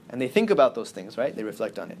 and they think about those things, right? They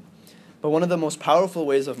reflect on it. But one of the most powerful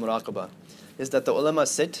ways of muraqabah is that the ulama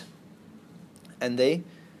sit and they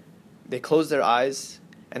close their eyes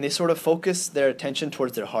and they sort of focus their attention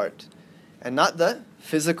towards their heart. And not the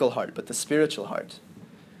physical heart, but the spiritual heart.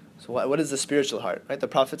 So what is the spiritual heart? Right? The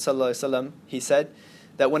Prophet ﷺ, he said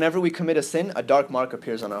that whenever we commit a sin, a dark mark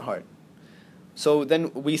appears on our heart. So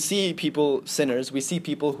then we see people, sinners, we see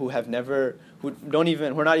people who are not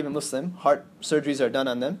even Muslim, heart surgeries are done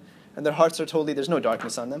on them, and their hearts are totally, there's no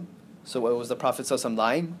darkness on them. So was the Prophet ﷺ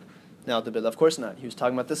lying? No, of course not. He was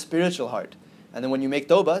talking about the spiritual heart. And then when you make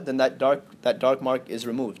tawbah, then that dark mark is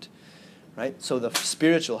removed. Right? So the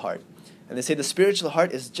spiritual heart. And they say the spiritual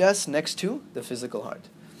heart is just next to the physical heart.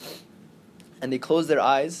 And they close their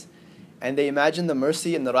eyes and they imagine the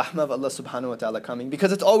mercy and the rahmah of Allah subhanahu wa ta'ala coming,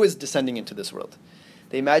 because it's always descending into this world.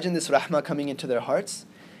 They imagine this rahmah coming into their hearts,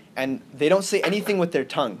 and they don't say anything with their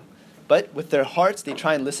tongue, but with their hearts they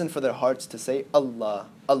try and listen for their hearts to say Allah,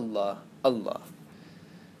 Allah, Allah.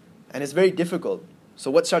 And it's very difficult.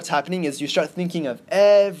 So what starts happening is you start thinking of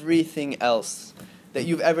everything else that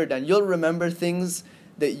you've ever done. You'll remember things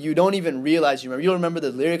that you don't even realize you remember. You'll remember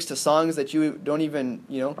the lyrics to songs that you don't even,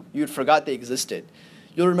 you'd forgot they existed.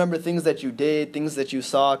 You'll remember things that you did, things that you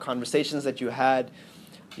saw, conversations that you had.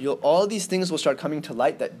 All these things will start coming to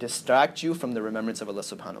light that distract you from the remembrance of Allah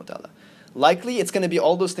subhanahu wa ta'ala. Likely it's going to be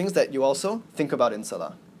all those things that you also think about in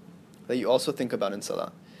salah.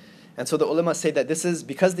 And so the ulama say that this is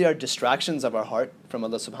because they are distractions of our heart from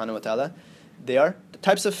Allah subhanahu wa ta'ala, they are the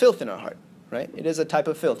types of filth in our heart, right? It is a type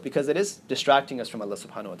of filth because it is distracting us from Allah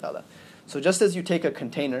subhanahu wa ta'ala. So just as you take a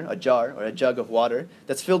container, a jar, or a jug of water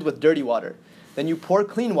that's filled with dirty water, then you pour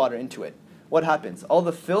clean water into it. What happens? All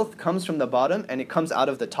the filth comes from the bottom and it comes out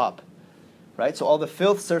of the top, right? So all the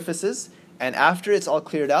filth surfaces, and after it's all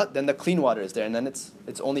cleared out, then the clean water is there, and then it's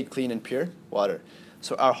only clean and pure water.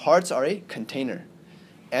 So our hearts are a container.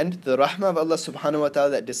 And the rahmah of Allah subhanahu wa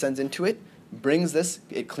ta'ala that descends into it brings this,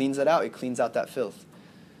 it cleans it out, it cleans out that filth.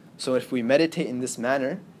 So if we meditate in this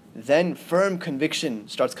manner, then firm conviction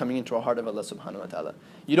starts coming into our heart of Allah subhanahu wa ta'ala.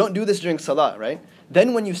 You don't do this during salah, right?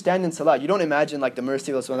 Then when you stand in salah, you don't imagine like the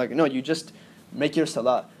mercy of Allah subhanahu wa ta'ala. No, you just make your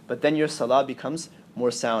salah. But then your salah becomes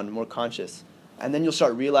more sound, more conscious. And then you'll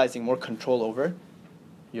start realizing more control over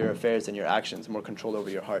your affairs and your actions, more control over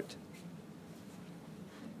your heart.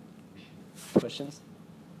 Questions?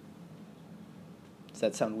 Does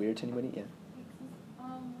that sound weird to anybody? Yeah. What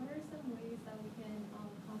are some ways that we can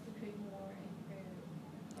concentrate more in prayer,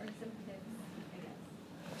 or some tips, I guess?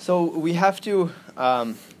 So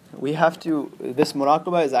this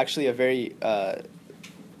muraqabah is actually a very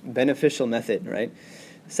beneficial method, right?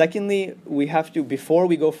 Secondly, we have to, before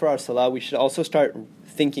we go for our salah, we should also start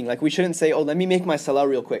thinking, like we shouldn't say, oh, let me make my salah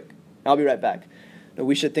real quick, I'll be right back. No,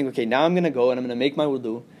 we should think, okay, now I'm going to go and I'm going to make my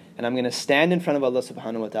wudu, and I'm going to stand in front of Allah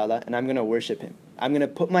subhanahu wa ta'ala, and I'm going to worship Him. I'm going to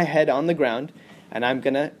put my head on the ground, and I'm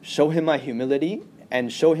going to show Him my humility,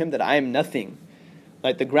 and show Him that I am nothing.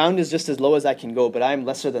 Like the ground is just as low as I can go, but I am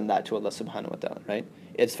lesser than that to Allah subhanahu wa ta'ala, right?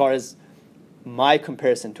 As far as my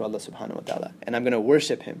comparison to Allah subhanahu wa ta'ala. And I'm going to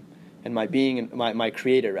worship Him, and my being, my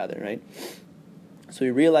creator rather, right? So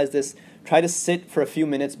you realize this. Try to sit for a few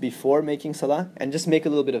minutes before making salah and just make a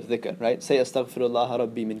little bit of dhikr, right? Say astaghfirullah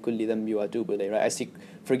rabbi min kulli dhanbi wa atubu ilayh, right? I seek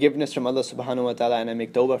forgiveness from Allah subhanahu wa ta'ala and I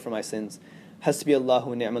make tawbah for my sins. Hasbi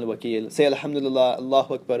Allahu ni'mal wakeel. Say alhamdulillah,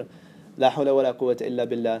 Allahu akbar, la hawla wa la quwwata illa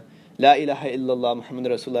billah, la ilaha illallah, Muhammad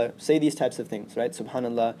Rasulullah. Say these types of things, right?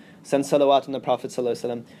 Subhanallah. Send salawat on the Prophet sallallahu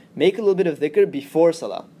alaihi wasallam. Make a little bit of dhikr before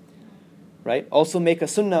salah, right? Also make a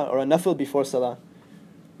sunnah or a nafil before salah.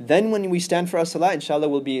 Then when we stand for our salah, inshallah,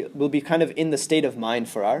 we'll be kind of in the state of mind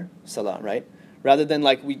for our salah, right? Rather than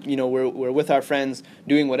like we're with our friends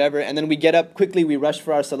doing whatever, and then we get up quickly, we rush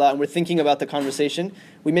for our salah, and we're thinking about the conversation.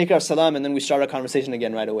 We make our salam, and then we start our conversation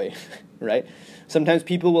again right away, right? Sometimes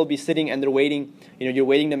people will be sitting and they're waiting. You're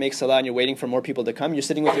waiting to make salah, and you're waiting for more people to come. You're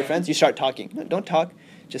sitting with your friends. You start talking. No, don't talk.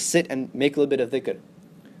 Just sit and make a little bit of dhikr,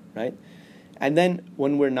 right? And then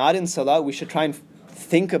when we're not in salah, we should try and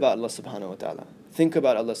think about Allah subhanahu wa ta'ala. Think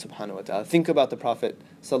about Allah subhanahu wa ta'ala. Think about the Prophet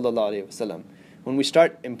sallallahu alaihi wasallam. When we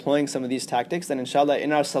start employing some of these tactics, then inshallah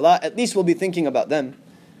in our salah, at least we'll be thinking about them.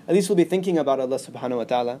 At least we'll be thinking about Allah subhanahu wa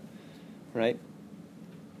ta'ala, right?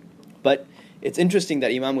 But it's interesting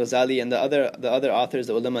that Imam Ghazali and the other authors,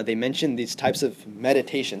 the ulama, they mention these types of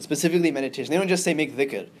meditation, specifically meditation. They don't just say make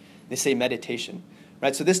dhikr, they say meditation,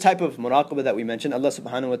 right? So this type of muraqabah that we mentioned, Allah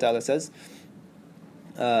subhanahu wa ta'ala says,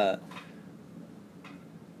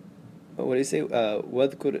 what do you say?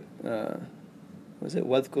 Wadhkur, was it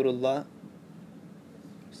Wadhkurullah?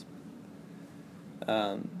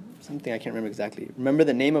 Something I can't remember exactly. Remember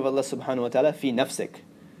the name of Allah subhanahu wa ta'ala fi nafsik,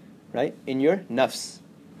 right? In your nafs.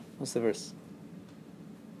 What's the verse?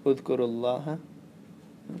 Udhkurullah.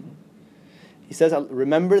 He says,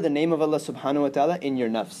 remember the name of Allah subhanahu wa ta'ala in your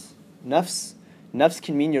nafs. Nafs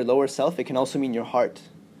can mean your lower self. It can also mean your heart.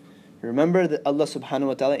 Remember Allah subhanahu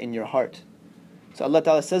wa ta'ala in your heart. So Allah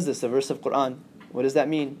ta'ala says this, the verse of Quran. What does that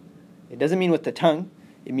mean? It doesn't mean with the tongue.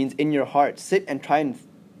 It means in your heart. Sit and try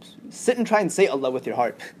and say Allah with your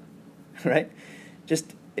heart. Right?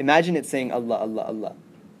 Just imagine it saying Allah, Allah, Allah.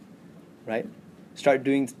 Right?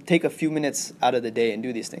 Take a few minutes out of the day and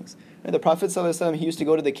do these things. Right? The Prophet ﷺ, he used to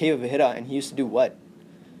go to the cave of Hira and he used to do what?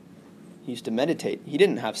 He used to meditate. He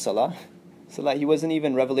didn't have salah. He wasn't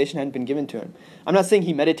even, revelation hadn't been given to him. I'm not saying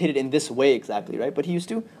he meditated in this way exactly, right? But he used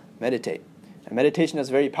to meditate. And meditation is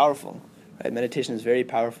very powerful. Right? Meditation is very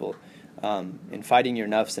powerful in fighting your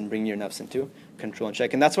nafs and bringing your nafs into control and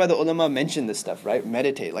check. And that's why the ulama mention this stuff, right?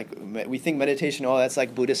 Meditate. Like we think meditation, oh, that's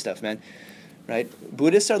like Buddhist stuff, man. Right?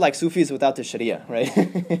 Buddhists are like Sufis without the Sharia, right?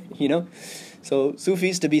 So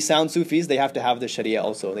Sufis, to be sound Sufis, they have to have the Sharia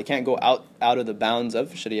also. They can't go out of the bounds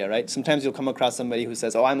of Sharia, right? Sometimes you'll come across somebody who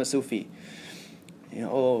says, oh, I'm a Sufi.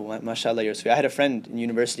 Oh, mashallah, you're a Sufi. I had a friend in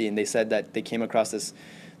university and they said that they came across this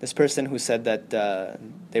person who said that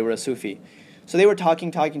they were a Sufi. So they were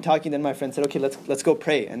talking. Then my friend said, okay, let's go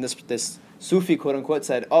pray. And this Sufi, quote unquote,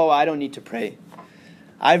 said, oh, I don't need to pray.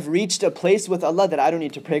 I've reached a place with Allah that I don't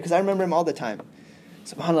need to pray because I remember Him all the time.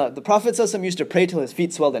 SubhanAllah, the Prophet ﷺ used to pray till his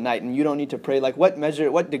feet swelled at night, and you don't need to pray. Like,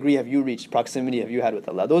 what degree have you reached, proximity have you had with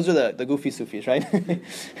Allah? Those are the goofy Sufis, right?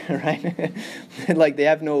 Right? Like,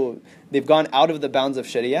 they've gone out of the bounds of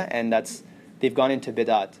Sharia, and they've gone into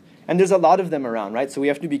bid'at. And there's a lot of them around, right? So we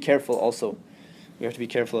have to be careful also. We have to be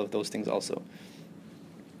careful of those things also.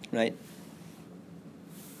 Right?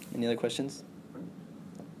 Any other questions?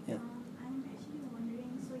 Yeah. I'm actually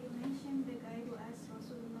wondering, so you mentioned the guy who asked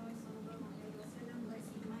Rasulullah sallallahu alaihi wasallam what's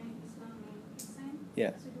Iman, Islam, and Ihsan.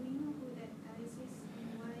 Yeah. So do we know who that guy is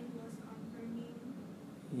and why he was confirming?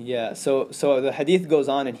 Yeah, so the hadith goes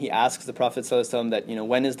on, and he asks the Prophet ﷺ that,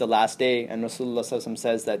 when is the last day? And Rasulullah ﷺ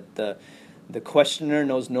says that the questioner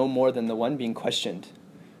knows no more than the one being questioned,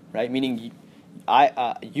 right? Meaning,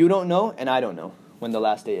 you don't know, and I don't know when the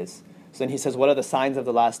last day is. So then he says, what are the signs of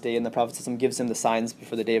the last day? And the Prophet ﷺ gives him the signs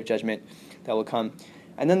before the day of judgment that will come.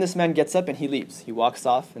 And then this man gets up and he leaves. He walks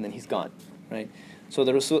off, and then he's gone, right? So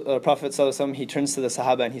the Prophet ﷺ, he turns to the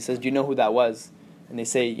Sahaba and he says, do you know who that was? And they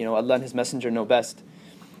say, Allah and His Messenger know best.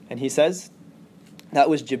 And he says, that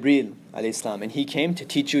was Jibreel alayhi salam, and he came to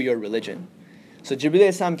teach you your religion. So Jibreel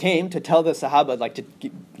alayhi salam came to tell the Sahaba,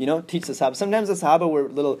 teach the Sahaba. Sometimes the Sahaba were a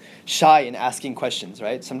little shy in asking questions,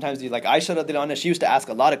 right? Sometimes, like Aisha radiallahu anha, she used to ask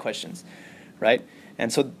a lot of questions, right?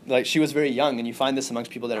 And so, she was very young, and you find this amongst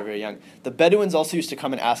people that are very young. The Bedouins also used to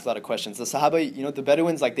come and ask a lot of questions. The Sahaba, the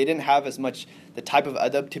Bedouins, they didn't have as much the type of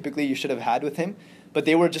adab typically you should have had with him, but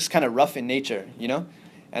they were just kind of rough in nature,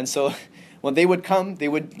 And so, when they would come, they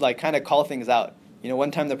would kind of call things out. One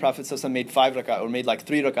time the Prophet ﷺ made 5 rakat, or made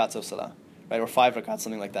 3 rakats of salah, right, or 5 rakats,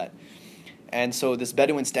 something like that. And so this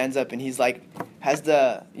Bedouin stands up and he's like, how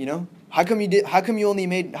come you made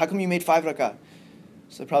 5 rakat?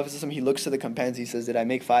 So the Prophet ﷺ, he looks to the companions, he says, did I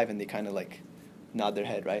make 5? And they kind of nod their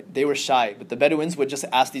head, right? They were shy, but the Bedouins would just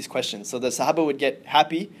ask these questions. So the Sahaba would get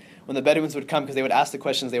happy when the Bedouins would come because they would ask the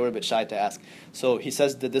questions they were a bit shy to ask. So he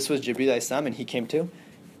says that this was Jibreel alayhi salam, and he came to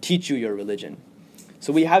teach you your religion.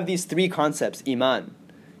 So we have these 3 concepts, Iman,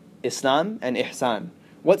 Islam, and Ihsan.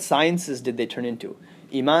 What sciences did they turn into?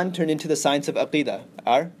 Iman turned into the science of Aqidah,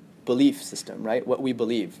 our belief system, right? What we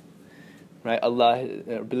believe, right? Allah,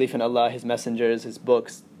 belief in Allah, His messengers, His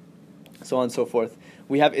books, so on and so forth.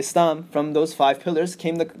 We have Islam. From those 5 pillars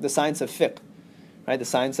came the science of fiqh, right? The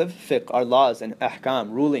science of fiqh, our laws and ahkam,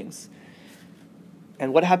 rulings.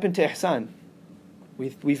 And what happened to Ihsan?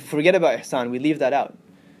 We forget about Ihsan, we leave that out.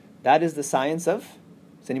 That is the science of,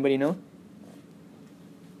 does anybody know?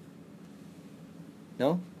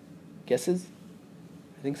 No? Guesses?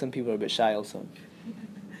 I think some people are a bit shy also.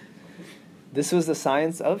 This was the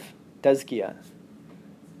science of tazkiyah,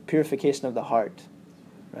 purification of the heart,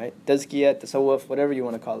 right? Tazkiyah, tasawwuf, whatever you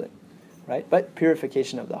want to call it, right? But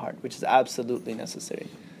purification of the heart, which is absolutely necessary.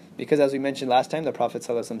 Because as we mentioned last time, the Prophet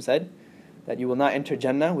ﷺ said that you will not enter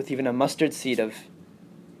Jannah with even a mustard seed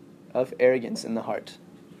of arrogance in the heart,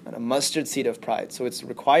 and a mustard seed of pride. So it's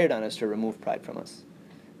required on us to remove pride from us,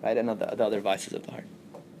 right? And the other vices of the heart.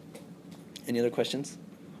 Any other questions?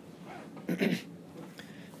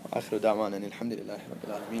 آخر دعوانا أن الحمد لله رب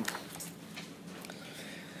العالمين.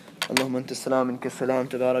 اللهم أنت السلام منك السلام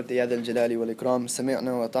تبارك يا ذا الجلال والإكرام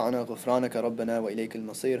سمعنا وطعنا غفرانك ربنا وإليك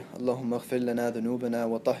المصير اللهم اغفر لنا ذنوبنا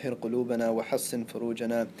وطهر قلوبنا وحسن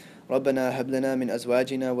فروجنا ربنا هب لنا من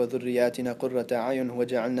أزواجنا وذرياتنا قرة أعين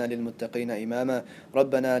واجعلنا للمتقين إماما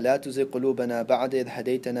ربنا لا تزغ قلوبنا بعد إذ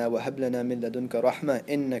هديتنا وهب لنا من لدنك رحمة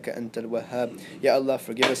إنك أنت الوهاب. Ya Allah,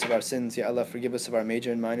 forgive us of our sins. Ya Allah, forgive us of our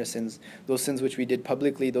major and minor sins, those sins which we did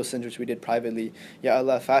publicly, those sins which we did privately. Ya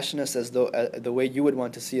Allah, fashion us as though the way you would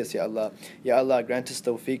want to see us. Ya Allah, Ya Allah, grant us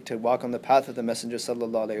tawfiq to walk on the path of the Messenger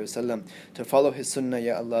sallallahu alaihi wasallam, to follow his sunnah.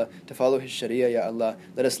 Ya Allah, to follow his sharia. Ya Allah,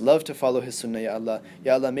 let us love to follow his sunnah. Ya Allah,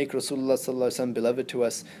 Ya Allah, make Rasulullah sallallahu alaihi wasallam beloved to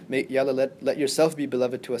us. Ya Allah, let yourself be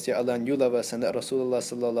beloved to us. Ya Allah, and you love us, and let Rasulullah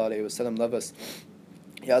sallallahu alaihi wasallam love us.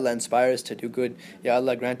 Ya Allah, inspire us to do good. Ya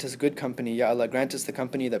Allah, grant us good company. Ya Allah, grant us the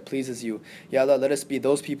company that pleases you. Ya Allah, let us be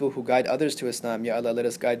those people who guide others to Islam. Ya Allah, let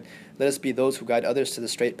us be those who guide others to the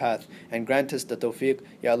straight path. And grant us the tawfiq.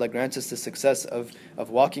 Ya Allah, grant us the success of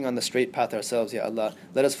walking on the straight path ourselves. Ya Allah,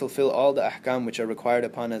 let us fulfill all the ahkam which are required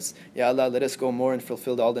upon us. Ya Allah, let us go more and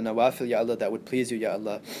fulfill all the nawafil, Ya Allah, that would please you, Ya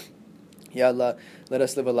Allah. Ya Allah, let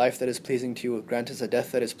us live a life that is pleasing to you. Grant us a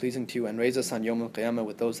death that is pleasing to you, and raise us on Yawm al-Qiyamah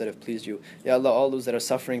with those that have pleased you. Ya Allah, all those that are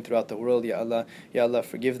suffering throughout the world, Ya Allah,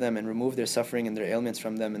 forgive them and remove their suffering and their ailments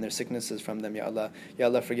from them and their sicknesses from them, Ya Allah. Ya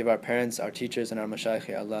Allah, forgive our parents, our teachers, and our mashayikh,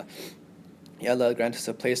 Ya Allah. Ya Allah, grant us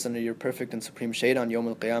a place under your perfect and supreme shade on Yawm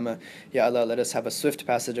al-Qiyamah. Ya Allah, let us have a swift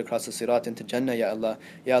passage across the Sirat into Jannah, Ya Allah.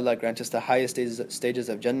 Ya Allah, grant us the highest stages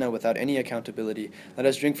of Jannah without any accountability. Let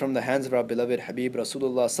us drink from the hands of our beloved Habib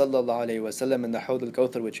Rasulullah sallallahu alayhi wa sallam in the Hawd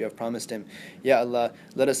al-Kawthar which you have promised him. Ya Allah,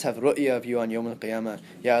 let us have ru'ya of you on Yawm al-Qiyamah.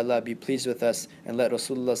 Ya Allah, be pleased with us and let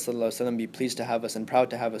Rasulullah sallallahu alayhi wa sallam be pleased to have us and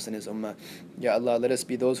proud to have us in his ummah. Ya Allah, let us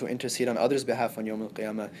be those who intercede on others' behalf on Yawm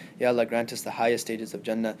al-Qiyamah. Ya Allah, grant us the highest stages of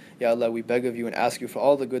Jannah. Ya Allah, we beg of you and ask you for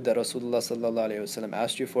all the good that Rasulullah sallallahu alayhi wasallam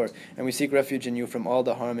asked you for, and we seek refuge in you from all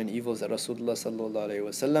the harm and evils that Rasulullah sallallahu alayhi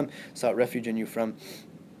wasallam sought refuge in you from.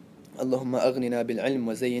 اللهم أغننا بالعلم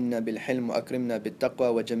وزينا بالحلم وأكرمنا بالتقوى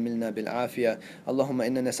وجملنا بالعافية. اللهم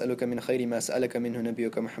إنا نسألك من خير ما سألك منه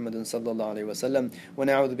نبيك محمد صلى الله عليه وسلم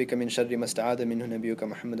ونعوذ بك من شر ما استعاذ منه نبيك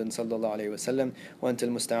محمد صلى الله عليه وسلم وأنت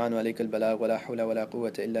المستعان وعليك البلاغ ولا حول ولا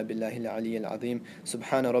قوة إلا بالله العلي العظيم.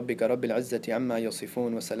 سبحان ربك رب العزة عما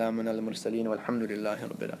يصفون وسلام على المرسلين والحمد لله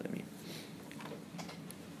رب العالمين.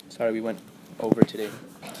 Sorry we went over today.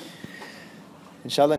 Inshallah.